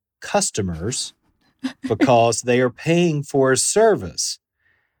them customers because they are paying for a service.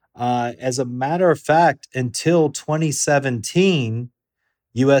 As a matter of fact, until 2017,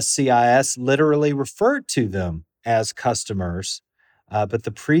 USCIS literally referred to them as customers, but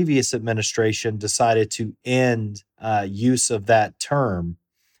the previous administration decided to end use of that term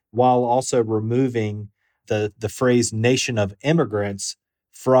while also removing the phrase nation of immigrants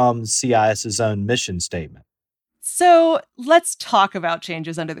from CIS's own mission statement. So let's talk about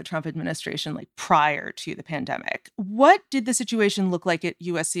changes under the Trump administration, like prior to the pandemic. What did the situation look like at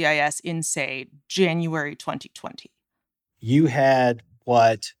USCIS in, say, January 2020? You had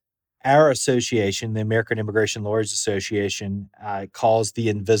what our association, the American Immigration Lawyers Association, calls the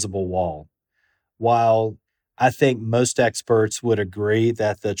invisible wall. While I think most experts would agree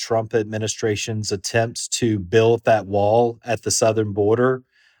that the Trump administration's attempts to build that wall at the southern border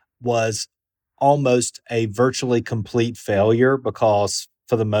was almost a virtually complete failure because,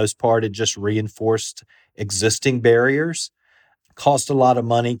 for the most part, it just reinforced existing barriers, cost a lot of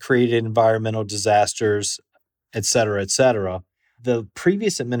money, created environmental disasters, et cetera, et cetera. The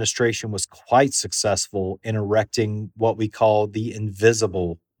previous administration was quite successful in erecting what we call the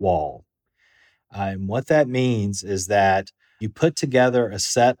invisible wall. And what that means is that you put together a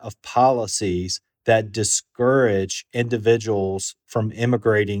set of policies that discourage individuals from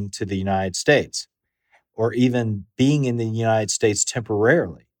immigrating to the United States or even being in the United States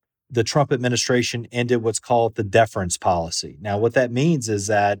temporarily. The Trump administration ended what's called the deference policy. Now, what that means is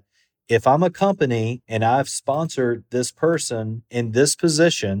that if I'm a company and I've sponsored this person in this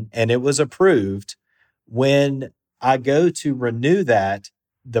position and it was approved, when I go to renew that,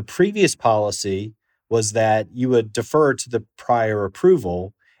 the previous policy was that you would defer to the prior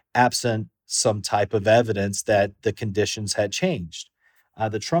approval absent some type of evidence that the conditions had changed.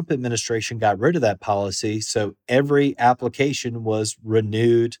 The Trump administration got rid of that policy, so every application was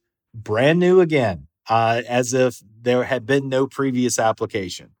renewed brand new again, as if there had been no previous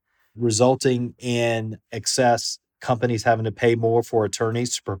application, resulting in excess companies having to pay more for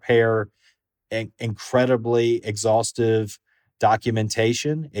attorneys to prepare incredibly exhaustive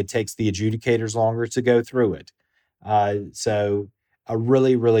documentation. It takes the adjudicators longer to go through it. So a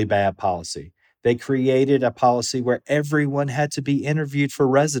really, really bad policy. They created a policy where everyone had to be interviewed for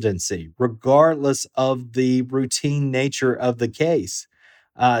residency, regardless of the routine nature of the case.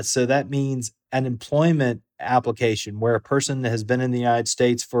 So that means an employment application where a person that has been in the United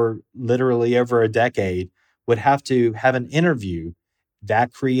States for literally over a decade would have to have an interview.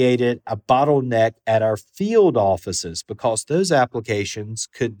 That created a bottleneck at our field offices because those applications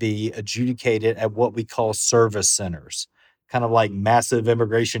could be adjudicated at what we call service centers, kind of like massive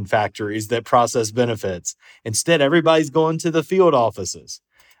immigration factories that process benefits. Instead, everybody's going to the field offices.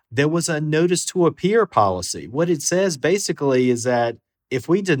 There was a notice to appear policy. What it says basically is that if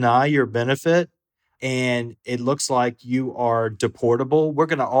we deny your benefit and it looks like you are deportable, we're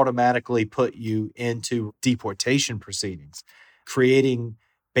going to automatically put you into deportation proceedings, creating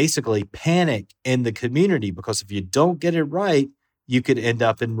basically panic in the community because if you don't get it right, you could end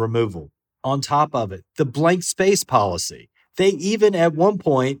up in removal. On top of it, the blank space policy. They even at one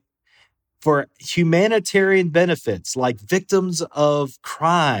point, for humanitarian benefits like victims of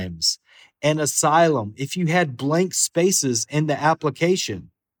crimes and asylum, if you had blank spaces in the application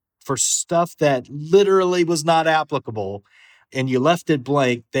for stuff that literally was not applicable and you left it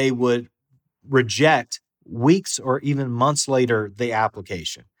blank, they would reject weeks or even months later the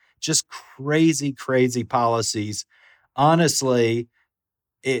application. Just crazy, crazy policies. Honestly,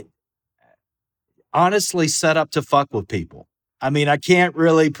 it set up to fuck with people. I mean, I can't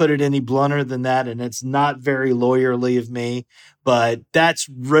really put it any blunter than that, and it's not very lawyerly of me, but that's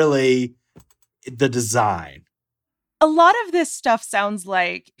really the design. A lot of this stuff sounds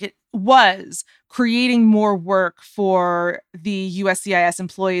like it was creating more work for the USCIS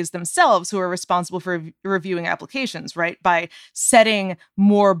employees themselves who are responsible for reviewing applications, right? By setting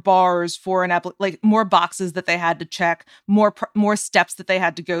more bars for more boxes that they had to check, more steps that they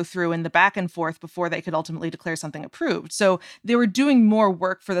had to go through in the back and forth before they could ultimately declare something approved. So they were doing more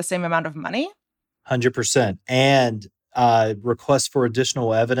work for the same amount of money. 100%. And requests for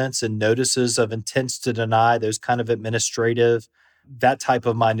additional evidence and notices of intents to deny, those kind of administrative, that type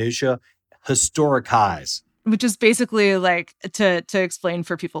of minutia, historic highs. Which is basically like to explain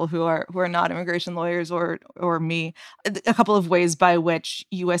for people who are not immigration lawyers or me, a couple of ways by which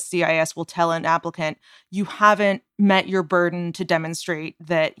USCIS will tell an applicant, you haven't met your burden to demonstrate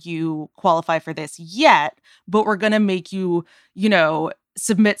that you qualify for this yet, but we're going to make you,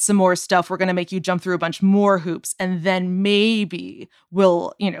 submit some more stuff. We're going to make you jump through a bunch more hoops, and then maybe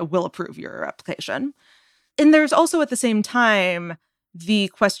we'll approve your application. And there's also at the same time the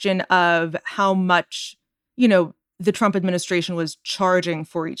question of how much, the Trump administration was charging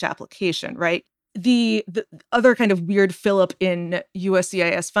for each application, right? The other kind of weird fill-up in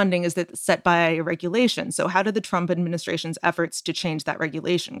USCIS funding is that it's set by regulation. So how did the Trump administration's efforts to change that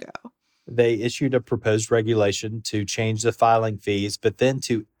regulation go? They issued a proposed regulation to change the filing fees, but then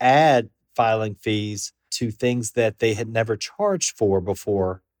to add filing fees to things that they had never charged for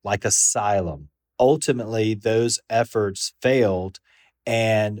before, like asylum. Ultimately, those efforts failed,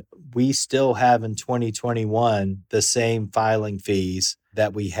 and we still have in 2021 the same filing fees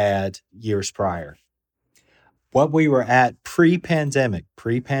that we had years prior. What we were at pre-pandemic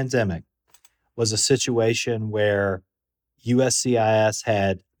was a situation where USCIS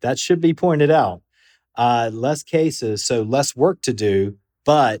had, that should be pointed out, less cases, so less work to do,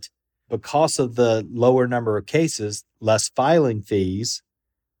 but because of the lower number of cases, less filing fees,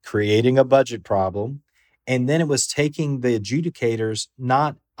 creating a budget problem. And then it was taking the adjudicators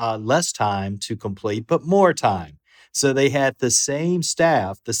not less time to complete, but more time. So they had the same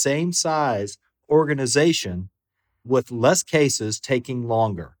staff, the same size organization with less cases taking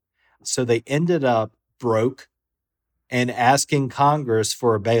longer. So they ended up broke and asking Congress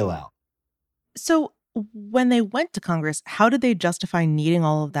for a bailout. So when they went to Congress, how did they justify needing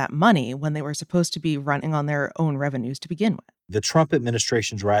all of that money when they were supposed to be running on their own revenues to begin with? The Trump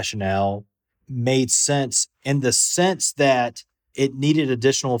administration's rationale made sense in the sense that it needed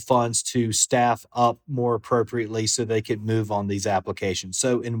additional funds to staff up more appropriately so they could move on these applications.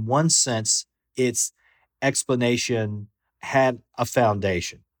 So in one sense, its explanation had a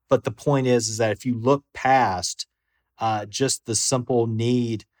foundation. But the point is that if you look past just the simple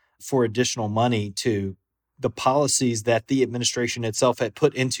need for additional money to the policies that the administration itself had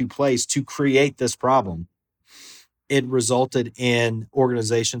put into place to create this problem, it resulted in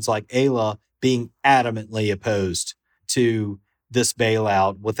organizations like AILA being adamantly opposed to this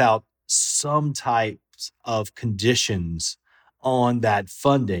bailout without some types of conditions on that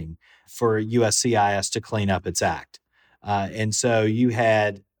funding for USCIS to clean up its act. And so you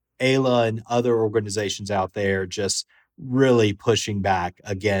had AILA and other organizations out there just really pushing back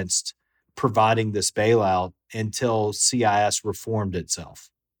against providing this bailout until CIS reformed itself.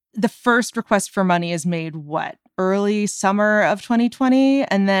 The first request for money is made, early summer of 2020?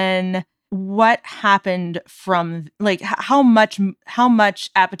 And then what happened from, how much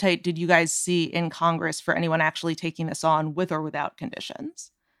appetite did you guys see in Congress for anyone actually taking this on with or without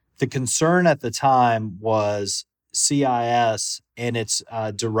conditions? The concern at the time was CIS and its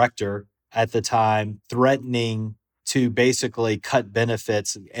director at the time threatening to basically cut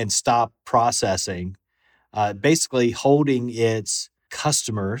benefits and stop processing, basically holding its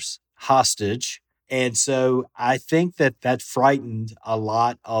customers hostage. And so I think that frightened a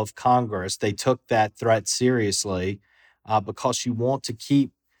lot of Congress. They took that threat seriously because you want to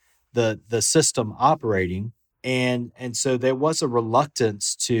keep the system operating. And so there was a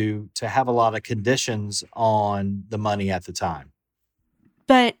reluctance to have a lot of conditions on the money at the time.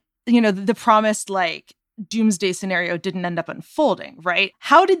 But, the promised doomsday scenario didn't end up unfolding, right?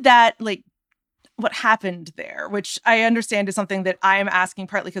 How did that, what happened there? Which I understand is something that I'm asking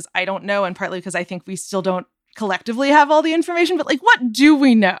partly because I don't know and partly because I think we still don't collectively have all the information. But what do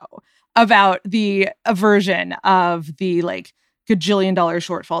we know about the aversion of the gajillion dollar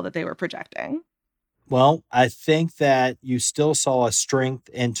shortfall that they were projecting? Well, I think that you still saw a strength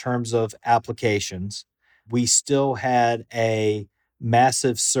in terms of applications. We still had a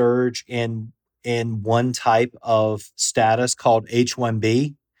massive surge in one type of status called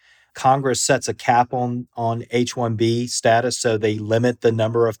H-1B. Congress sets a cap on H-1B status, so they limit the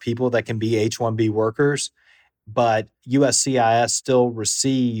number of people that can be H-1B workers. But USCIS still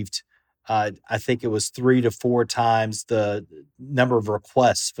received, I think it was 3 to 4 times the number of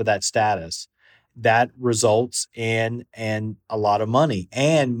requests for that status. That results in a lot of money.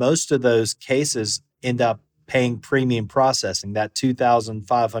 And most of those cases end up paying premium processing, that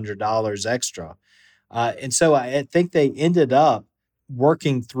 $2,500 extra. And so I think they ended up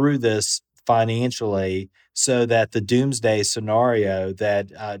working through this financially so that the doomsday scenario that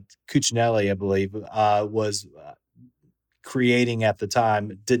Cuccinelli, I believe, was creating at the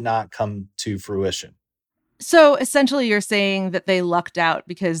time did not come to fruition. So essentially you're saying that they lucked out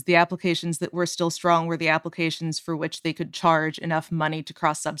because the applications that were still strong were the applications for which they could charge enough money to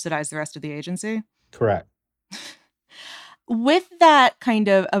cross-subsidize the rest of the agency? Correct. With that kind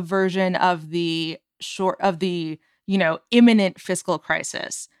of aversion of the imminent fiscal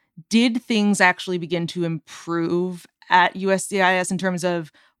crisis, did things actually begin to improve at USCIS in terms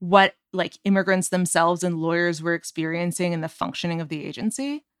of what immigrants themselves and lawyers were experiencing in the functioning of the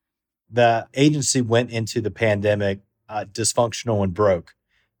agency? The agency went into the pandemic dysfunctional and broke,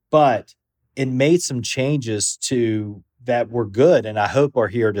 but it made some changes to that were good and I hope are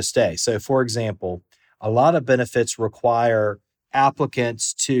here to stay. So, for example, a lot of benefits require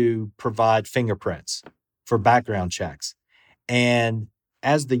applicants to provide fingerprints for background checks. And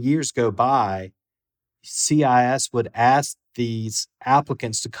as the years go by, CIS would ask these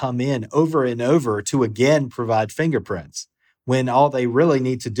applicants to come in over and over to again provide fingerprints, when all they really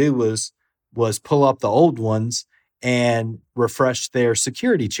need to do was pull up the old ones and refresh their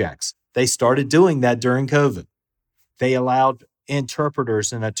security checks. They started doing that during COVID. They allowed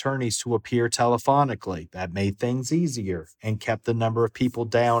interpreters and attorneys to appear telephonically. That made things easier and kept the number of people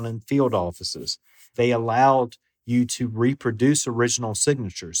down in field offices. They allowed you to reproduce original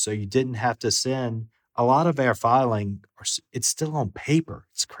signatures, so you didn't have to send a lot of our filing. It's still on paper.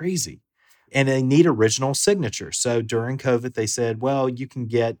 It's crazy. And they need original signatures. So during COVID, they said, well, you can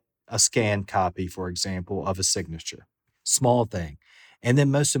get a scanned copy, for example, of a signature. Small thing. And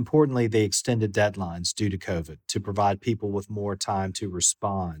then most importantly, they extended deadlines due to COVID to provide people with more time to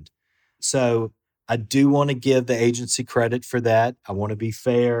respond. So I do want to give the agency credit for that. I want to be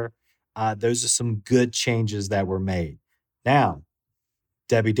fair. Those are some good changes that were made. Now,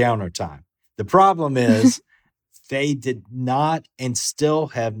 Debbie Downer time. The problem is they did not and still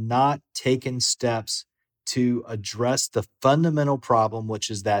have not taken steps to address the fundamental problem, which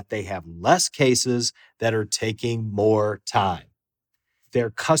is that they have less cases that are taking more time. Their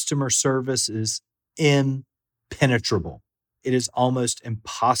customer service is impenetrable. It is almost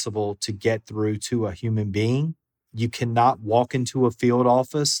impossible to get through to a human being. You cannot walk into a field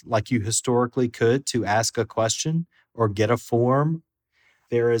office like you historically could to ask a question or get a form.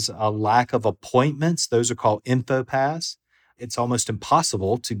 There is a lack of appointments. Those are called InfoPass. It's almost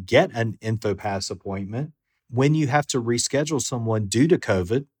impossible to get an InfoPass appointment. when you have to reschedule someone due to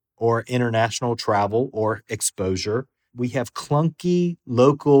COVID or international travel or exposure, we have clunky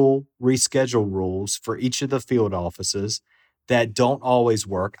local reschedule rules for each of the field offices that don't always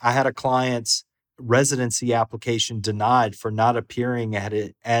work. I had a client's residency application denied for not appearing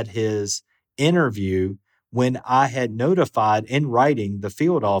at his interview when I had notified in writing the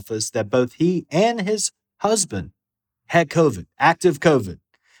field office that both he and his husband had COVID, active COVID,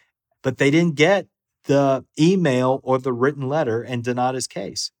 but they didn't get the email or the written letter and denied his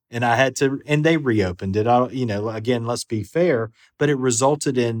case. And they reopened it. Again, let's be fair, but it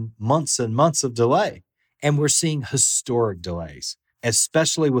resulted in months and months of delay. And we're seeing historic delays,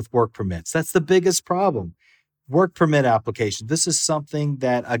 especially with work permits. That's the biggest problem. Work permit application. This is something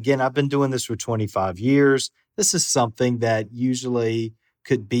that, again, I've been doing this for 25 years. This is something that usually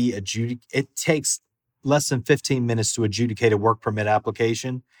could be adjudicated. It takes less than 15 minutes to adjudicate a work permit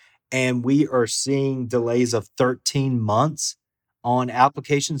application. And we are seeing delays of 13 months on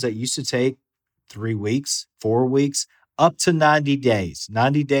applications that used to take 3 weeks, 4 weeks, up to 90 days.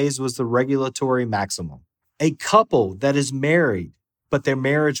 90 days was the regulatory maximum. A couple that is married, but their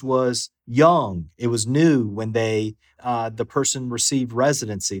marriage was young, it was new when the person received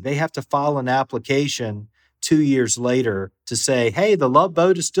residency. They have to file an application 2 years later to say, hey, the love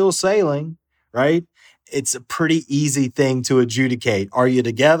boat is still sailing, right? It's a pretty easy thing to adjudicate. Are you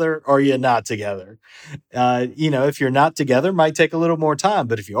together or are you not together? If you're not together, it might take a little more time.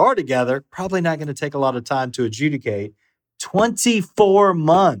 But if you are together, probably not going to take a lot of time to adjudicate. 24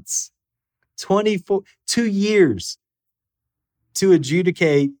 months, 2 years to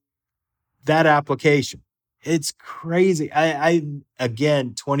adjudicate that application. It's crazy.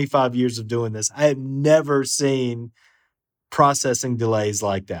 Again, 25 years of doing this, I have never seen processing delays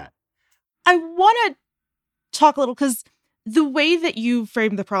like that. I want to talk a little, because the way that you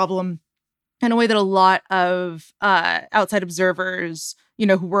framed the problem and a way that a lot of outside observers,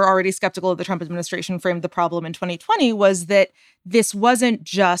 who were already skeptical of the Trump administration framed the problem in 2020 was that this wasn't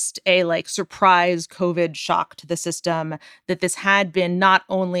just a surprise COVID shock to the system, that this had been not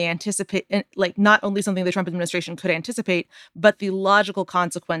only something the Trump administration could anticipate, but the logical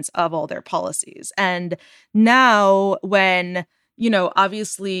consequence of all their policies. And now when,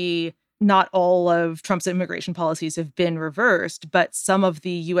 obviously not all of Trump's immigration policies have been reversed, but some of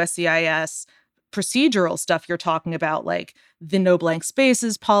the USCIS procedural stuff you're talking about, like the no blank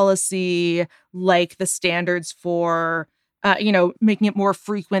spaces policy, like the standards for, making it more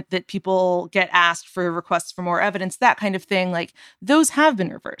frequent that people get asked for requests for more evidence, that kind of thing, those have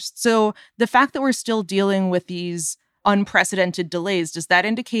been reversed. So the fact that we're still dealing with these unprecedented delays, does that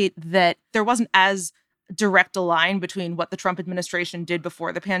indicate that there wasn't as direct a line between what the Trump administration did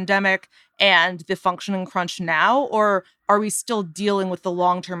before the pandemic and the functioning crunch now? Or are we still dealing with the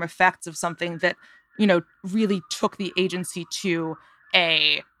long-term effects of something that, really took the agency to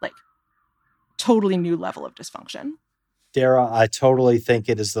a totally new level of dysfunction? Dara, I totally think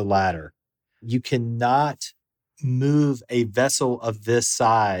it is the latter. You cannot move a vessel of this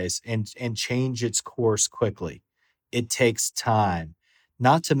size and change its course quickly. It takes time.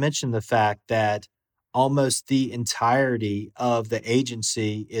 Not to mention the fact that almost the entirety of the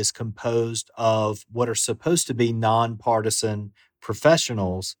agency is composed of what are supposed to be nonpartisan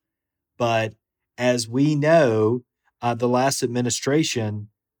professionals. But as we know, the last administration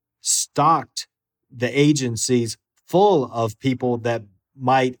stocked the agencies full of people that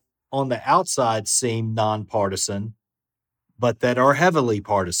might on the outside seem nonpartisan, but that are heavily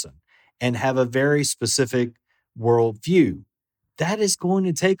partisan and have a very specific worldview. That is going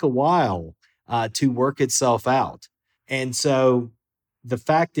to take a while to work itself out. And so the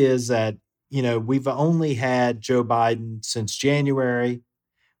fact is that, we've only had Joe Biden since January.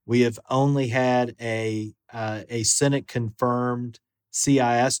 We have only had a Senate confirmed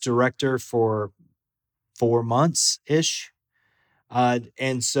CIS director for 4 months-ish.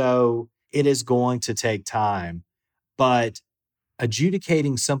 And so it is going to take time. But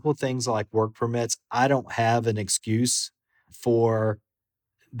adjudicating simple things like work permits, I don't have an excuse for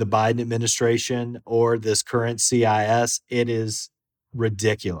the Biden administration or this current CIS. It is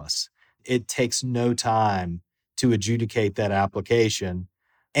ridiculous. It takes no time to adjudicate that application.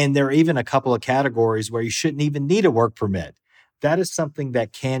 And there are even a couple of categories where you shouldn't even need a work permit. That is something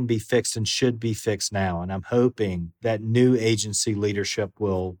that can be fixed and should be fixed now. And I'm hoping that new agency leadership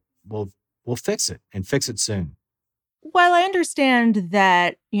will fix it and fix it soon. While I understand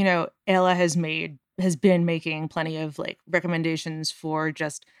that, Ayla has been making plenty of recommendations for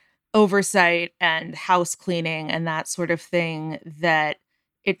just oversight and house cleaning and that sort of thing that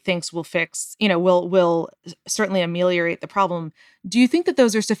it thinks will fix, will certainly ameliorate the problem. Do you think that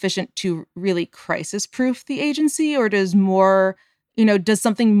those are sufficient to really crisis-proof the agency, or does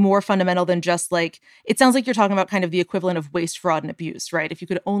something more fundamental than just like, it sounds like you're talking about kind of the equivalent of waste, fraud, and abuse, right? If you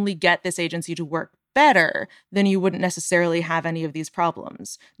could only get this agency to work better, then you wouldn't necessarily have any of these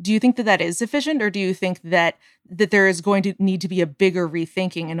problems. Do you think that that is sufficient, or do you think that there is going to need to be a bigger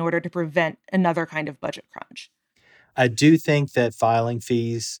rethinking in order to prevent another kind of budget crunch? I do think that filing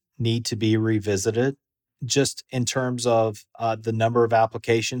fees need to be revisited just in terms of the number of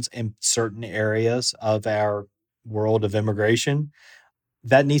applications in certain areas of our world of immigration.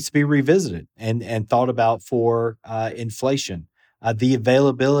 That needs to be revisited and thought about for inflation. The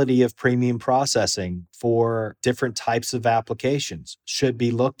availability of premium processing for different types of applications should be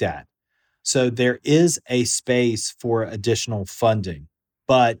looked at. So there is a space for additional funding,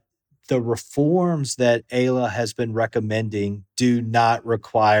 but the reforms that Ayla has been recommending do not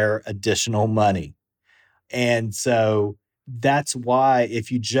require additional money. And so that's why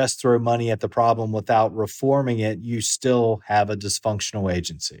if you just throw money at the problem without reforming it, you still have a dysfunctional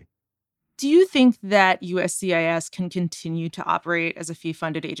agency. Do you think that USCIS can continue to operate as a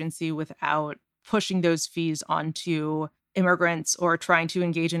fee-funded agency without pushing those fees onto immigrants or trying to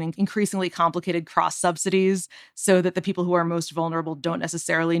engage in increasingly complicated cross-subsidies so that the people who are most vulnerable don't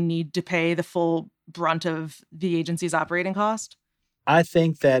necessarily need to pay the full brunt of the agency's operating cost? I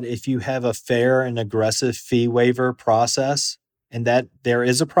think that if you have a fair and aggressive fee waiver process, and that there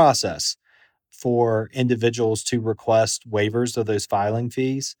is a process for individuals to request waivers of those filing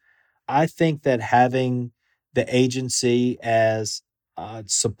fees, I think that having the agency as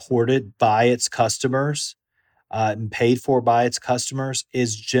supported by its customers and paid for by its customers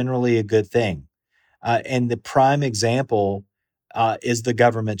is generally a good thing. And the prime example is the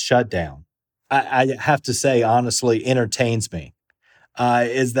government shutdown. I have to say, honestly, entertains me.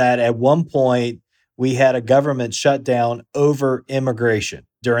 Is that at one point we had a government shutdown over immigration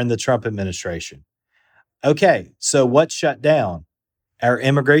during the Trump administration. Okay, so what shut down? Our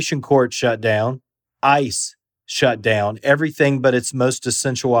immigration court shut down, ICE shut down, everything but its most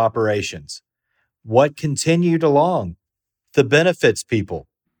essential operations. What continued along? The benefits people.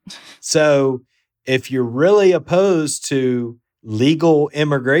 So if you're really opposed to legal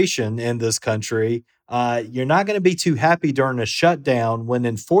immigration in this country, you're not going to be too happy during a shutdown when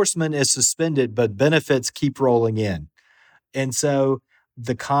enforcement is suspended, but benefits keep rolling in. And so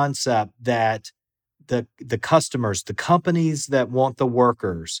the concept that the customers, the companies that want the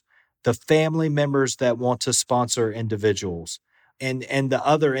workers, the family members that want to sponsor individuals, and the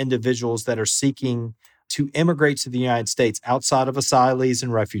other individuals that are seeking to immigrate to the United States outside of asylees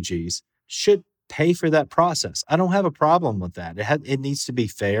and refugees should pay for that process. I don't have a problem with that. It needs to be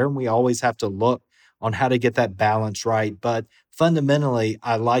fair, and we always have to look on how to get that balance right. But fundamentally,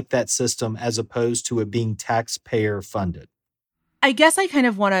 I like that system as opposed to it being taxpayer funded. I guess I kind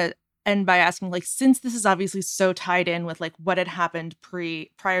of want to end by asking, like, since this is obviously so tied in with like what had happened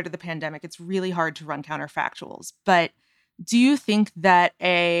prior to the pandemic, it's really hard to run counterfactuals. But do you think that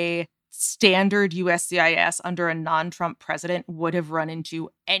a standard USCIS under a non-Trump president would have run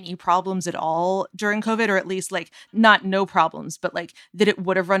into any problems at all during COVID, or at least like not no problems, but like that it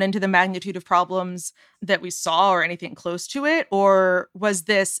would have run into the magnitude of problems that we saw or anything close to it? Or was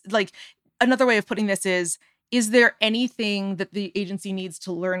this, like, another way of putting this is there anything that the agency needs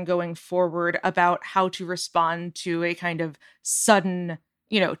to learn going forward about how to respond to a kind of sudden,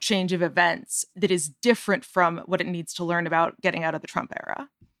 change of events that is different from what it needs to learn about getting out of the Trump era?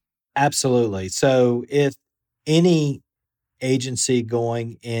 Absolutely. So if any agency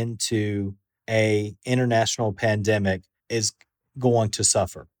going into a international pandemic is going to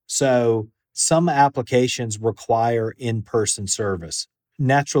suffer. So some applications require in-person service,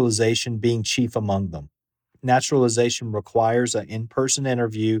 naturalization being chief among them. Naturalization requires an in-person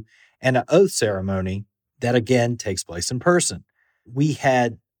interview and an oath ceremony that, again, takes place in person. We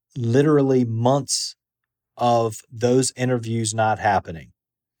had literally months of those interviews not happening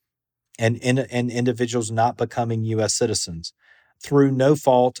and individuals not becoming U.S. citizens through no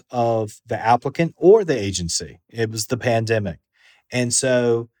fault of the applicant or the agency. It was the pandemic. And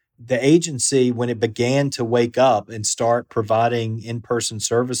so the agency, when it began to wake up and start providing in-person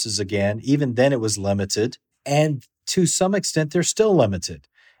services again, even then it was limited. And to some extent, they're still limited.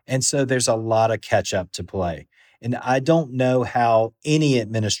 And so there's a lot of catch up to play. And I don't know how any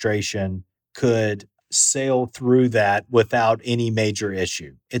administration could sail through that without any major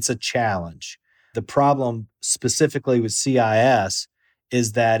issue. It's a challenge. The problem specifically with CIS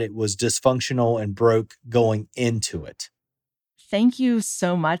is that it was dysfunctional and broke going into it. Thank you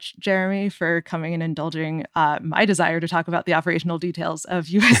so much, Jeremy, for coming and indulging my desire to talk about the operational details of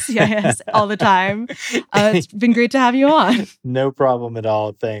USCIS all the time. It's been great to have you on. No problem at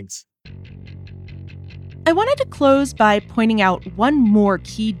all. Thanks. I wanted to close by pointing out one more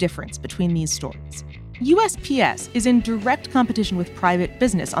key difference between these stories. USPS is in direct competition with private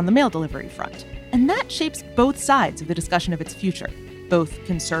business on the mail delivery front, and that shapes both sides of the discussion of its future. Both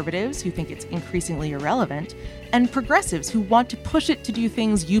conservatives who think it's increasingly irrelevant, and progressives who want to push it to do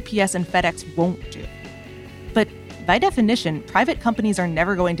things UPS and FedEx won't do. But by definition, private companies are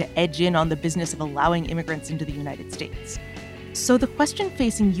never going to edge in on the business of allowing immigrants into the United States. So the question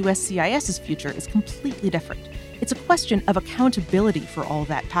facing USCIS's future is completely different. It's a question of accountability for all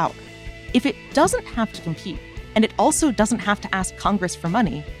that power. If it doesn't have to compete, and it also doesn't have to ask Congress for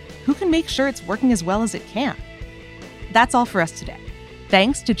money, who can make sure it's working as well as it can? That's all for us today.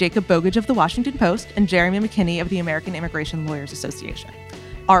 Thanks to Jacob Bogage of The Washington Post and Jeremy McKinney of the American Immigration Lawyers Association.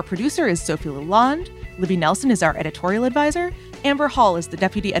 Our producer is Sophie Lalonde, Libby Nelson is our editorial advisor, Amber Hall is the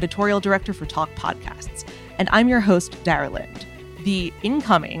deputy editorial director for Talk Podcasts, and I'm your host, Dara Lind, the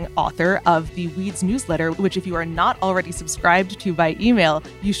incoming author of the Weeds newsletter, which if you are not already subscribed to by email,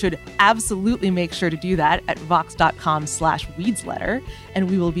 you should absolutely make sure to do that at vox.com/weedsletter, and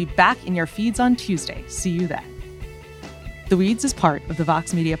we will be back in your feeds on Tuesday. See you then. The Weeds is part of the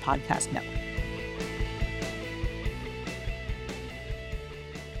Vox Media Podcast Network.